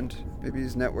what happened. Maybe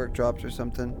his network dropped or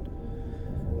something.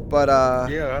 But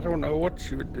Yeah, I don't know what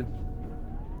you would do.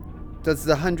 does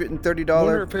the I wonder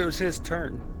 $130? if it was his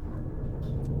turn.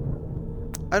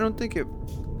 I don't think it.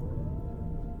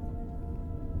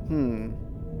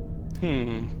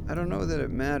 I don't know that it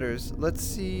matters. Let's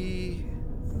see.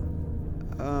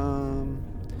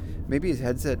 Maybe his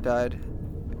headset died.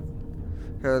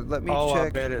 Here, let me Oh, I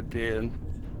check. bet it did.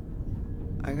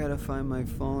 I gotta find my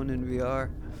phone in VR.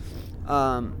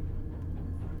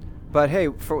 But hey,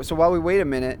 so while we wait a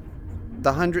minute,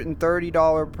 the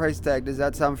 $130 price tag, does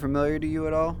that sound familiar to you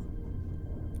at all?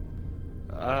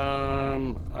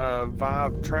 A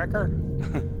Vive tracker?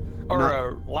 Or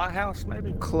a lighthouse,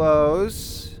 maybe?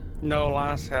 Close. No,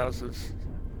 lighthouses.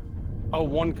 Oh,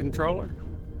 one controller?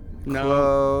 No.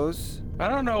 Close. I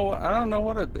don't know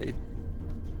what it'd be.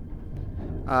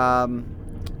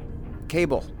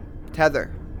 Cable.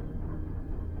 Tether.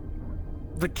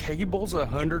 The cable's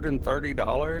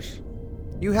 $130?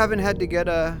 You haven't had to get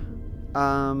a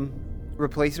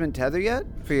replacement tether yet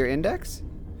for your index?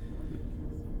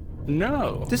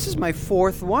 No. This is my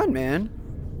 4th one, man.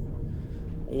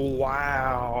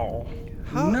 Wow.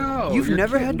 How? No. You've you're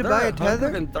never kidding. had to They're buy a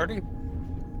tether? 130?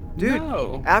 Dude,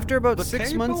 No. after about The 6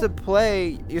 cable? months of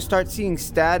play, you start seeing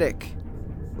static.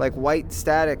 Like white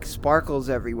static sparkles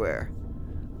everywhere.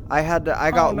 I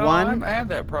got no, one. I've had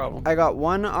that problem. I got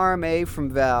one RMA from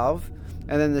Valve,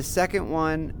 and then the second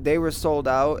one they were sold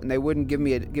out and they wouldn't give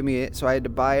me it, so I had to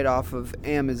buy it off of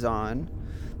Amazon.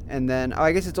 And then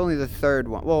I guess it's only the third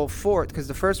one. Well, fourth, because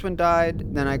the first one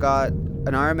died. Then I got an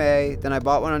RMA. Then I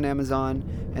bought one on Amazon,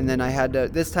 and then I had to.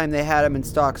 This time they had them in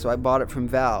stock, so I bought it from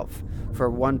Valve for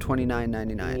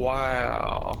 $129.99.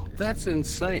 Wow. That's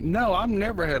insane. No, I've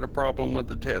never had a problem with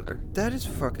the tether. That is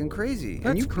fucking crazy. And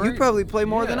That's you crazy. probably play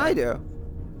more than Yeah. I do.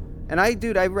 And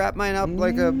I wrap mine up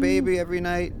like a baby every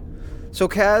night. So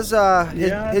Kaz,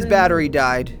 Yeah, I his do. battery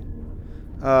died.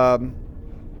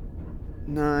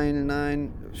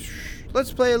 9.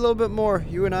 Let's play a little bit more,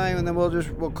 you and I, and then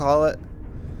we'll call it.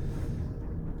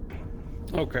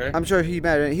 Okay. I'm sure he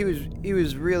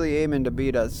was really aiming to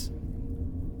beat us.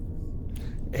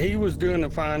 He was doing a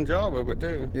fine job of it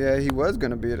too. Yeah, he was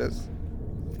gonna beat us.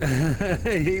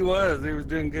 He was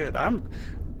doing good.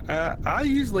 I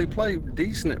usually play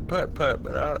decent at putt,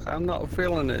 but I'm not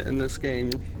feeling it in this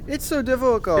game. It's so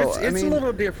difficult. It's a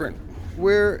little different.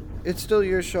 It's still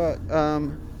your shot.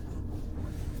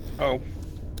 Oh,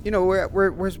 You know, we're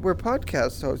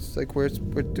podcast hosts. Like we're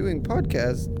doing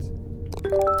podcasts.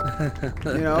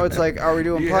 You know, it's like, are we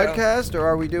doing Yeah. podcast or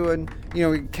are we doing? You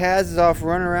know, Kaz is off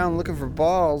running around looking for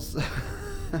balls.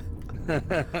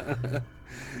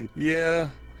 yeah.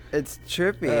 It's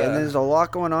trippy, and there's a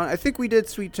lot going on. I think we did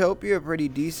Sweetopia pretty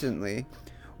decently.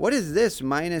 What is this?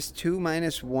 -2,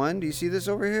 -1? Do you see this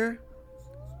over here?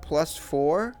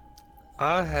 +4.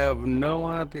 I have no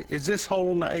idea. Is this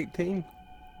hole in the 18?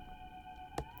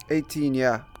 18,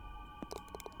 yeah.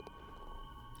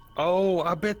 Oh,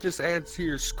 I bet this adds to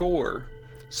your score.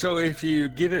 So if you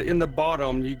get it in the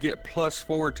bottom, you get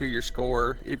 +4 to your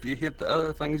score. If you hit the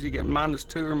other things, you get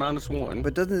 -2 or -1.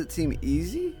 But doesn't it seem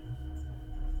easy?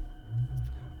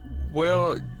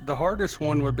 Well, the hardest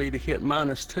one would be to hit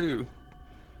 -2.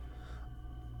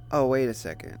 Oh, wait a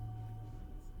second.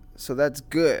 So that's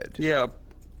good. Yeah.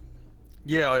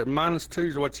 Yeah, -2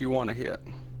 is what you want to hit.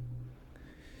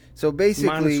 So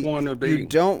basically, -1 would be... you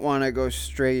don't want to go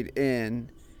straight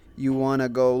in. You want to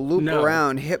go loop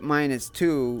around, hit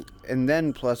 -2, and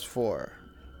then +4.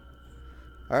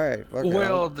 All right.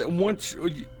 Well, once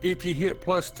if you hit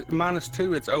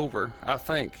 -2, it's over. I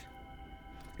think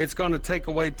it's going to take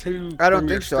away 2. I don't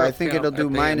think so. I think it'll do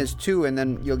 -2, and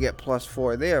then you'll get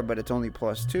 +4 there, but it's only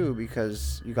 +2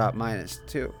 because you got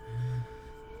 -2.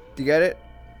 Do you get it?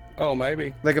 Oh,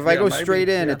 maybe. Like if I go straight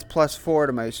in, it's +4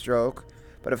 to my stroke.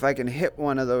 But if I can hit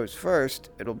one of those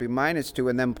first, it'll be -2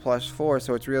 and then +4,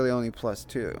 so it's really only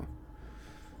 +2.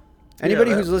 Anybody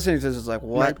who's listening to this is like,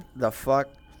 what the fuck?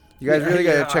 You guys really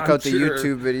got to check out the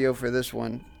YouTube video for this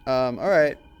one. All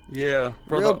right. Yeah,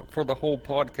 for the whole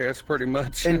podcast, pretty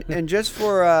much. and just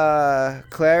for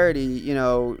clarity, you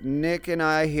know, Nick and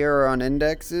I here are on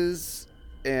indexes,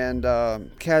 and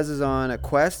Kaz is on a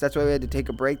quest. That's why we had to take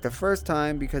a break the first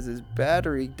time, because his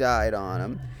battery died on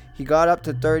him. He got up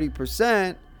to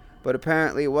 30%, but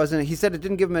apparently it wasn't. He said it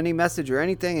didn't give him any message or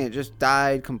anything, and it just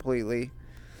died completely.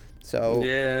 So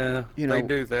yeah, you know, they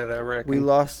do that, I reckon. We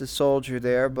lost a soldier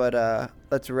there, but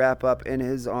let's wrap up in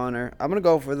his honor. I'm gonna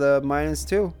go for the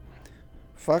 -2.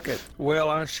 Fuck it. Well,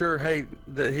 I sure hate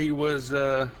that he was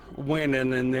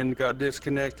winning and then got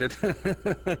disconnected.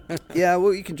 Yeah,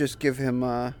 well, you can just give him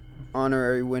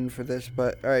honorary win for this.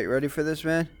 But all right, ready for this,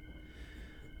 man?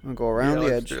 I'm gonna go around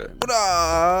the edge. Do it.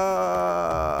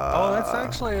 Oh, Oh, that's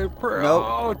actually a nope.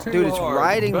 Oh, too Dude, it's hard.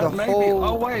 riding But the maybe, whole...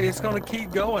 Oh, wait, it's going to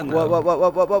keep going, though.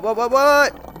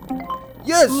 What?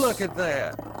 Yes! Look at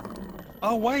that.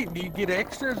 Oh, wait, do you get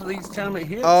extras each time it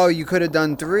hits? Oh, you could have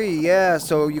done 3, yeah.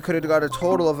 So you could have got a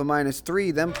total of a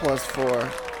 -3, then +4.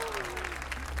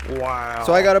 Wow.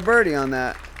 So I got a birdie on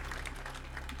that.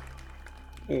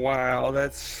 Wow,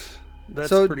 that's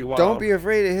so pretty wild. Don't be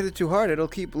afraid to hit it too hard. It'll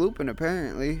keep looping,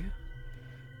 apparently.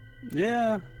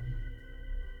 Yeah.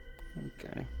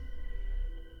 Okay.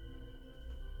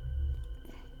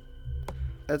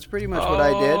 That's pretty much what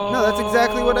I did. No, that's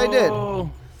exactly what I did.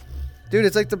 Dude,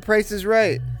 it's like The Price is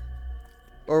Right.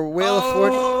 Or Wheel of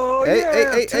Fortune.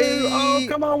 Hey. Oh,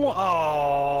 come on.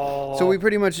 Oh. So we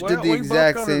pretty much did the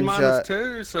exact same shot.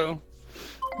 -2, so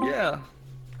yeah.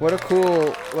 What a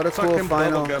cool Fucking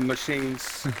final. bubblegum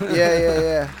machines.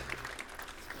 Yeah.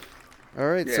 All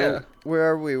right, Yeah. so where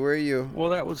are we? Where are you? Well,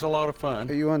 that was a lot of Are fun.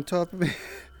 you on top of me?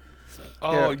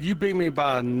 Oh, Yeah. you beat me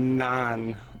by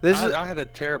 9. I had a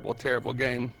terrible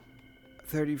game.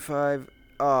 35.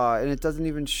 And it doesn't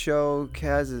even show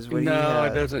Kaz's what he No,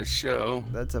 had. it doesn't show.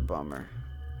 That's a bummer.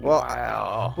 Well,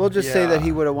 Wow. we'll just say that Yeah.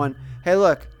 he would have won. Hey,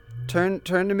 look. Turn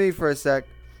to me for a sec.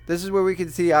 This is where we can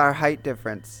see our height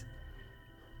difference.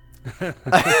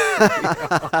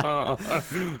 Oh,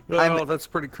 that's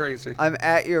pretty crazy. I'm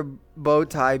at your bow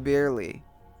tie barely.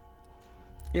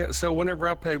 Yeah, so whenever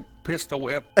I play pistol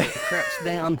whip, it craps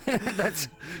down. that's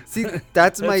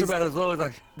That's about as low as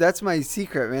I... That's my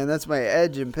secret, man. That's my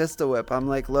edge in pistol whip. I'm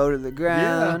like low to the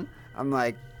ground. Yeah. I'm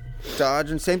like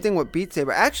dodging. Same thing with Beat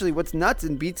Saber. Actually, what's nuts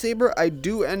in Beat Saber, I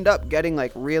do end up getting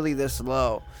like really this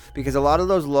low, because a lot of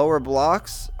those lower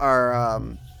blocks are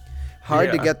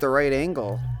hard to get the right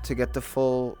angle to get the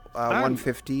full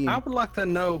 115. I would like to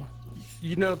know,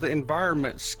 the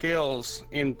environment scales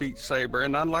in Beat Saber,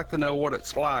 and I'd like to know what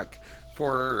it's like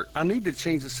for... I need to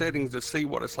change the settings to see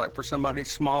what it's like for somebody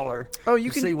smaller. Oh,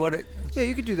 you can see what it... Yeah,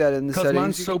 you can do that in the settings. Because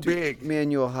mine's You so can do big.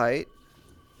 Manual height.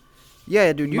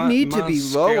 Yeah, dude, you need to be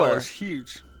lower. Scale is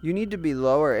huge. You need to be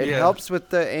lower. It helps with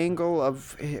the angle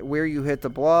of where you hit the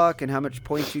block and how much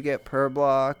points you get per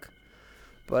block.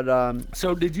 But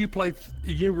So did you play?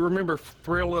 You remember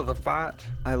Thrill of the Fight?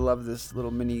 I love this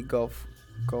little mini golf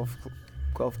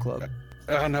club.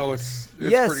 I know it's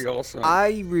yes, pretty awesome.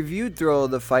 I reviewed Thrill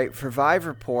of the Fight for Vive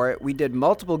Report. We did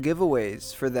multiple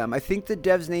giveaways for them. I think the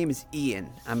dev's name is Ian.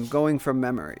 I'm going from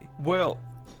memory. Well,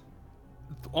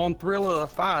 on Thrill of the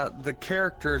Fight, the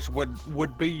characters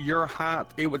would be your height.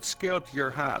 It would scale to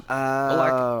your height.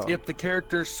 Like if the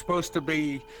character's supposed to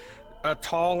be a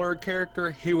taller character,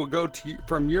 he will go to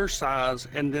from your size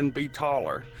and then be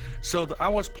taller. So I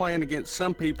was playing against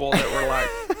some people that were like,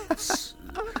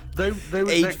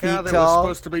 that guy that tall.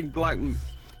 was supposed to be like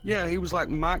Yeah, he was like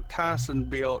Mike Tyson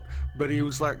built, but he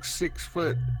was like 6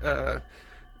 foot,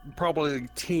 probably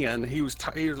 10. He was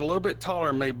a little bit taller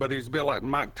than me, but he was built like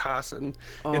Mike Tyson.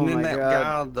 Oh And then my that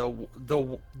God. guy,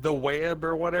 the Webb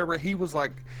or whatever, he was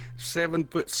like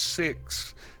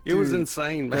 7'6". It was Dude,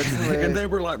 insane, man. that's hilarious. And they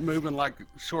were like moving like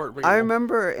short people. I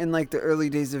remember in like the early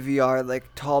days of VR, like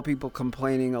tall people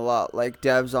complaining a lot. Like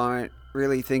devs aren't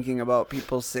really thinking about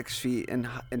people 6 feet and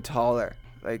taller.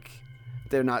 Like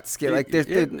they're not scale. Like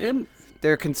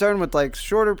they're concerned with like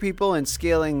shorter people and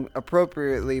scaling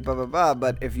appropriately. Blah blah blah.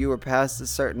 But if you were past a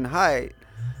certain height,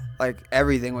 like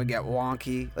everything would get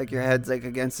wonky. Like your head's like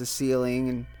against the ceiling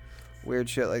and weird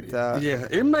shit like that. Yeah,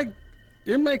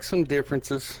 it makes some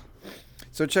differences.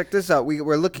 So check this out.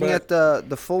 We're looking at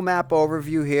the full map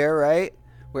overview here, right?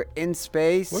 We're in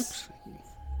space. Whoops.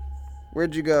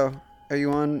 Where'd you go? Are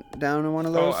you on down in one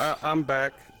of those? Oh, I'm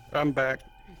back. I'm back.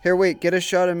 Here, wait. Get a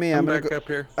shot of me. I'm gonna back go, up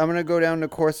here. I'm gonna go down to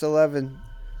course 11.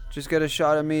 Just get a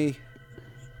shot of me.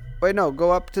 Wait, no.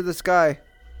 Go up to the sky.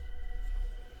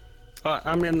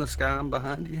 I'm in the sky. I'm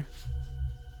behind you.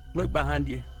 Look behind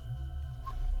you.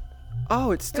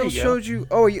 Oh, it still There you go. showed you.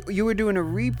 Oh, you were doing a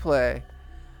replay.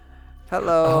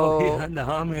 Hello. Oh yeah, no,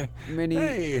 I'm here. Mini.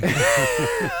 Hey.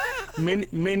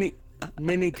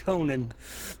 mini Conan.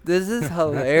 This is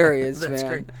hilarious, That's man.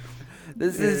 great.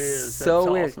 This It is is. so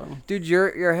That's weird, awesome. dude.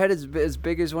 Your head is as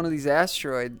big as one of these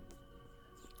asteroids.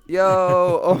 Yo,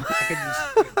 oh, I could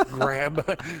just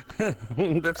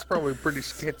grab. That's probably pretty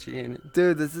sketchy, ain't it?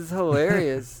 dude, this is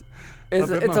hilarious. It's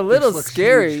bet it's my a little fish looks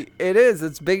scary. huge. It is.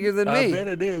 It's bigger than I me. bet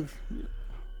it is.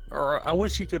 Or I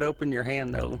wish you could open your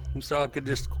hand though, so I could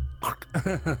just.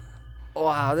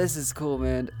 Wow, this is cool,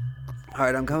 man. All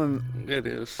right, I'm coming. It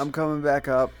is. I'm coming back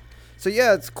up. So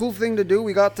yeah, it's a cool thing to do.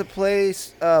 We got to play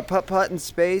Putt in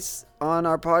space on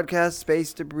our podcast,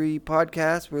 Space Debris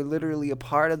Podcast. We're literally a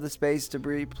part of the Space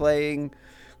Debris, playing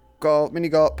mini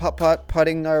golf, putt,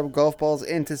 putting our golf balls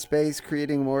into space,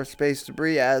 creating more space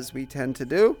debris as we tend to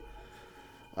do.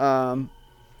 Wow,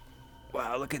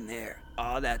 look in there.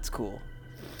 Oh, that's cool.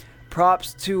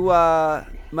 Props to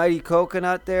Mighty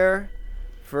Coconut there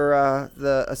for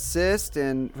the assist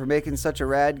and for making such a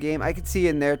rad game. I could see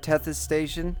in there Tethys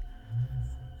Station.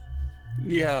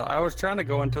 Yeah, I was trying to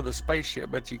go into the spaceship,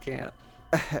 but you can't.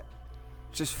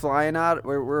 Just flying out.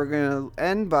 We're going to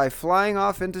end by flying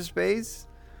off into space.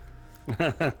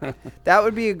 That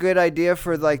would be a good idea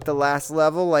for like the last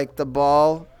level. Like the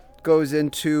ball goes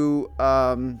into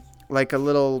like a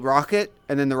little rocket,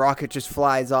 and then the rocket just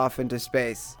flies off into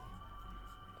space.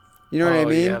 You know what I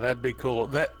mean? Yeah, that'd be cool.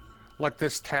 Like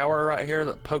this tower right here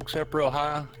that pokes up real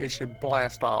high, it should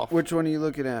blast off. Which one are you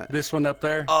looking at? This one up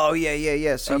there? Oh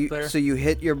yeah. So Up you there. so you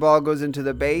hit your ball, goes into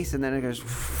the base, and then it goes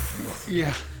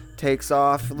Yeah. takes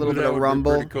off. A little bit That of would be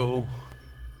rumble. pretty cool.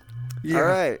 Yeah. All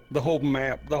right. The whole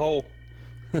map, the whole.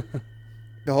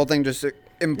 The whole thing just been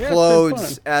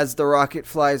implodes fun. as the rocket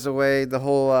flies away. The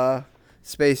whole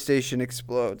space station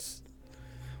explodes.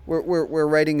 We're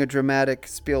writing a dramatic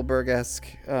Spielberg-esque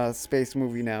space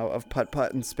movie now of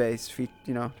Putt in space,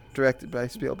 directed by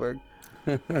Spielberg.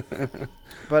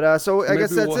 But so I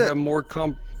guess Maybe that's we'll it. have more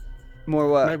More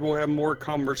what? Maybe we'll have more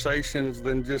conversations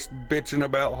than just bitching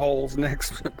about holes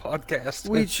next podcast.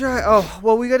 We try. Oh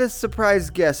well, we got a surprise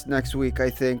guest next week, I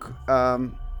think.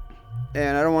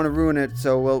 And I don't want to ruin it,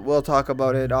 so we'll talk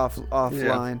about it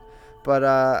offline. But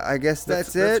I guess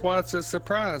that's it. That's why it's a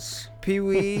surprise.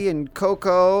 Pee-wee and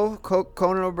Conan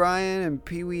O'Brien and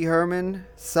Pee-wee Herman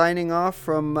signing off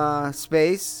from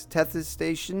space, Tethys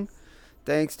Station.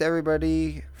 Thanks to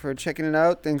everybody for checking it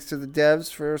out. Thanks to the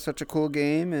devs for such a cool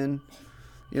game. And,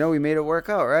 we made it work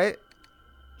out, right?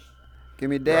 Give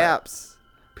me daps.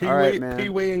 Pee-wee, All right, man.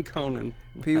 Pee-wee and Conan.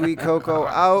 Pee-wee Coco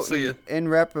out. See ya. In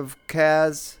rep of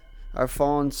Kaz, our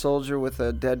fallen soldier with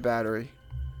a dead battery.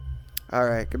 All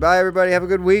right. Goodbye, everybody. Have a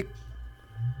good week.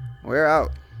 We're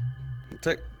out.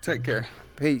 Take care.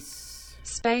 Peace.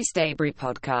 Space Debris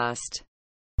Podcast.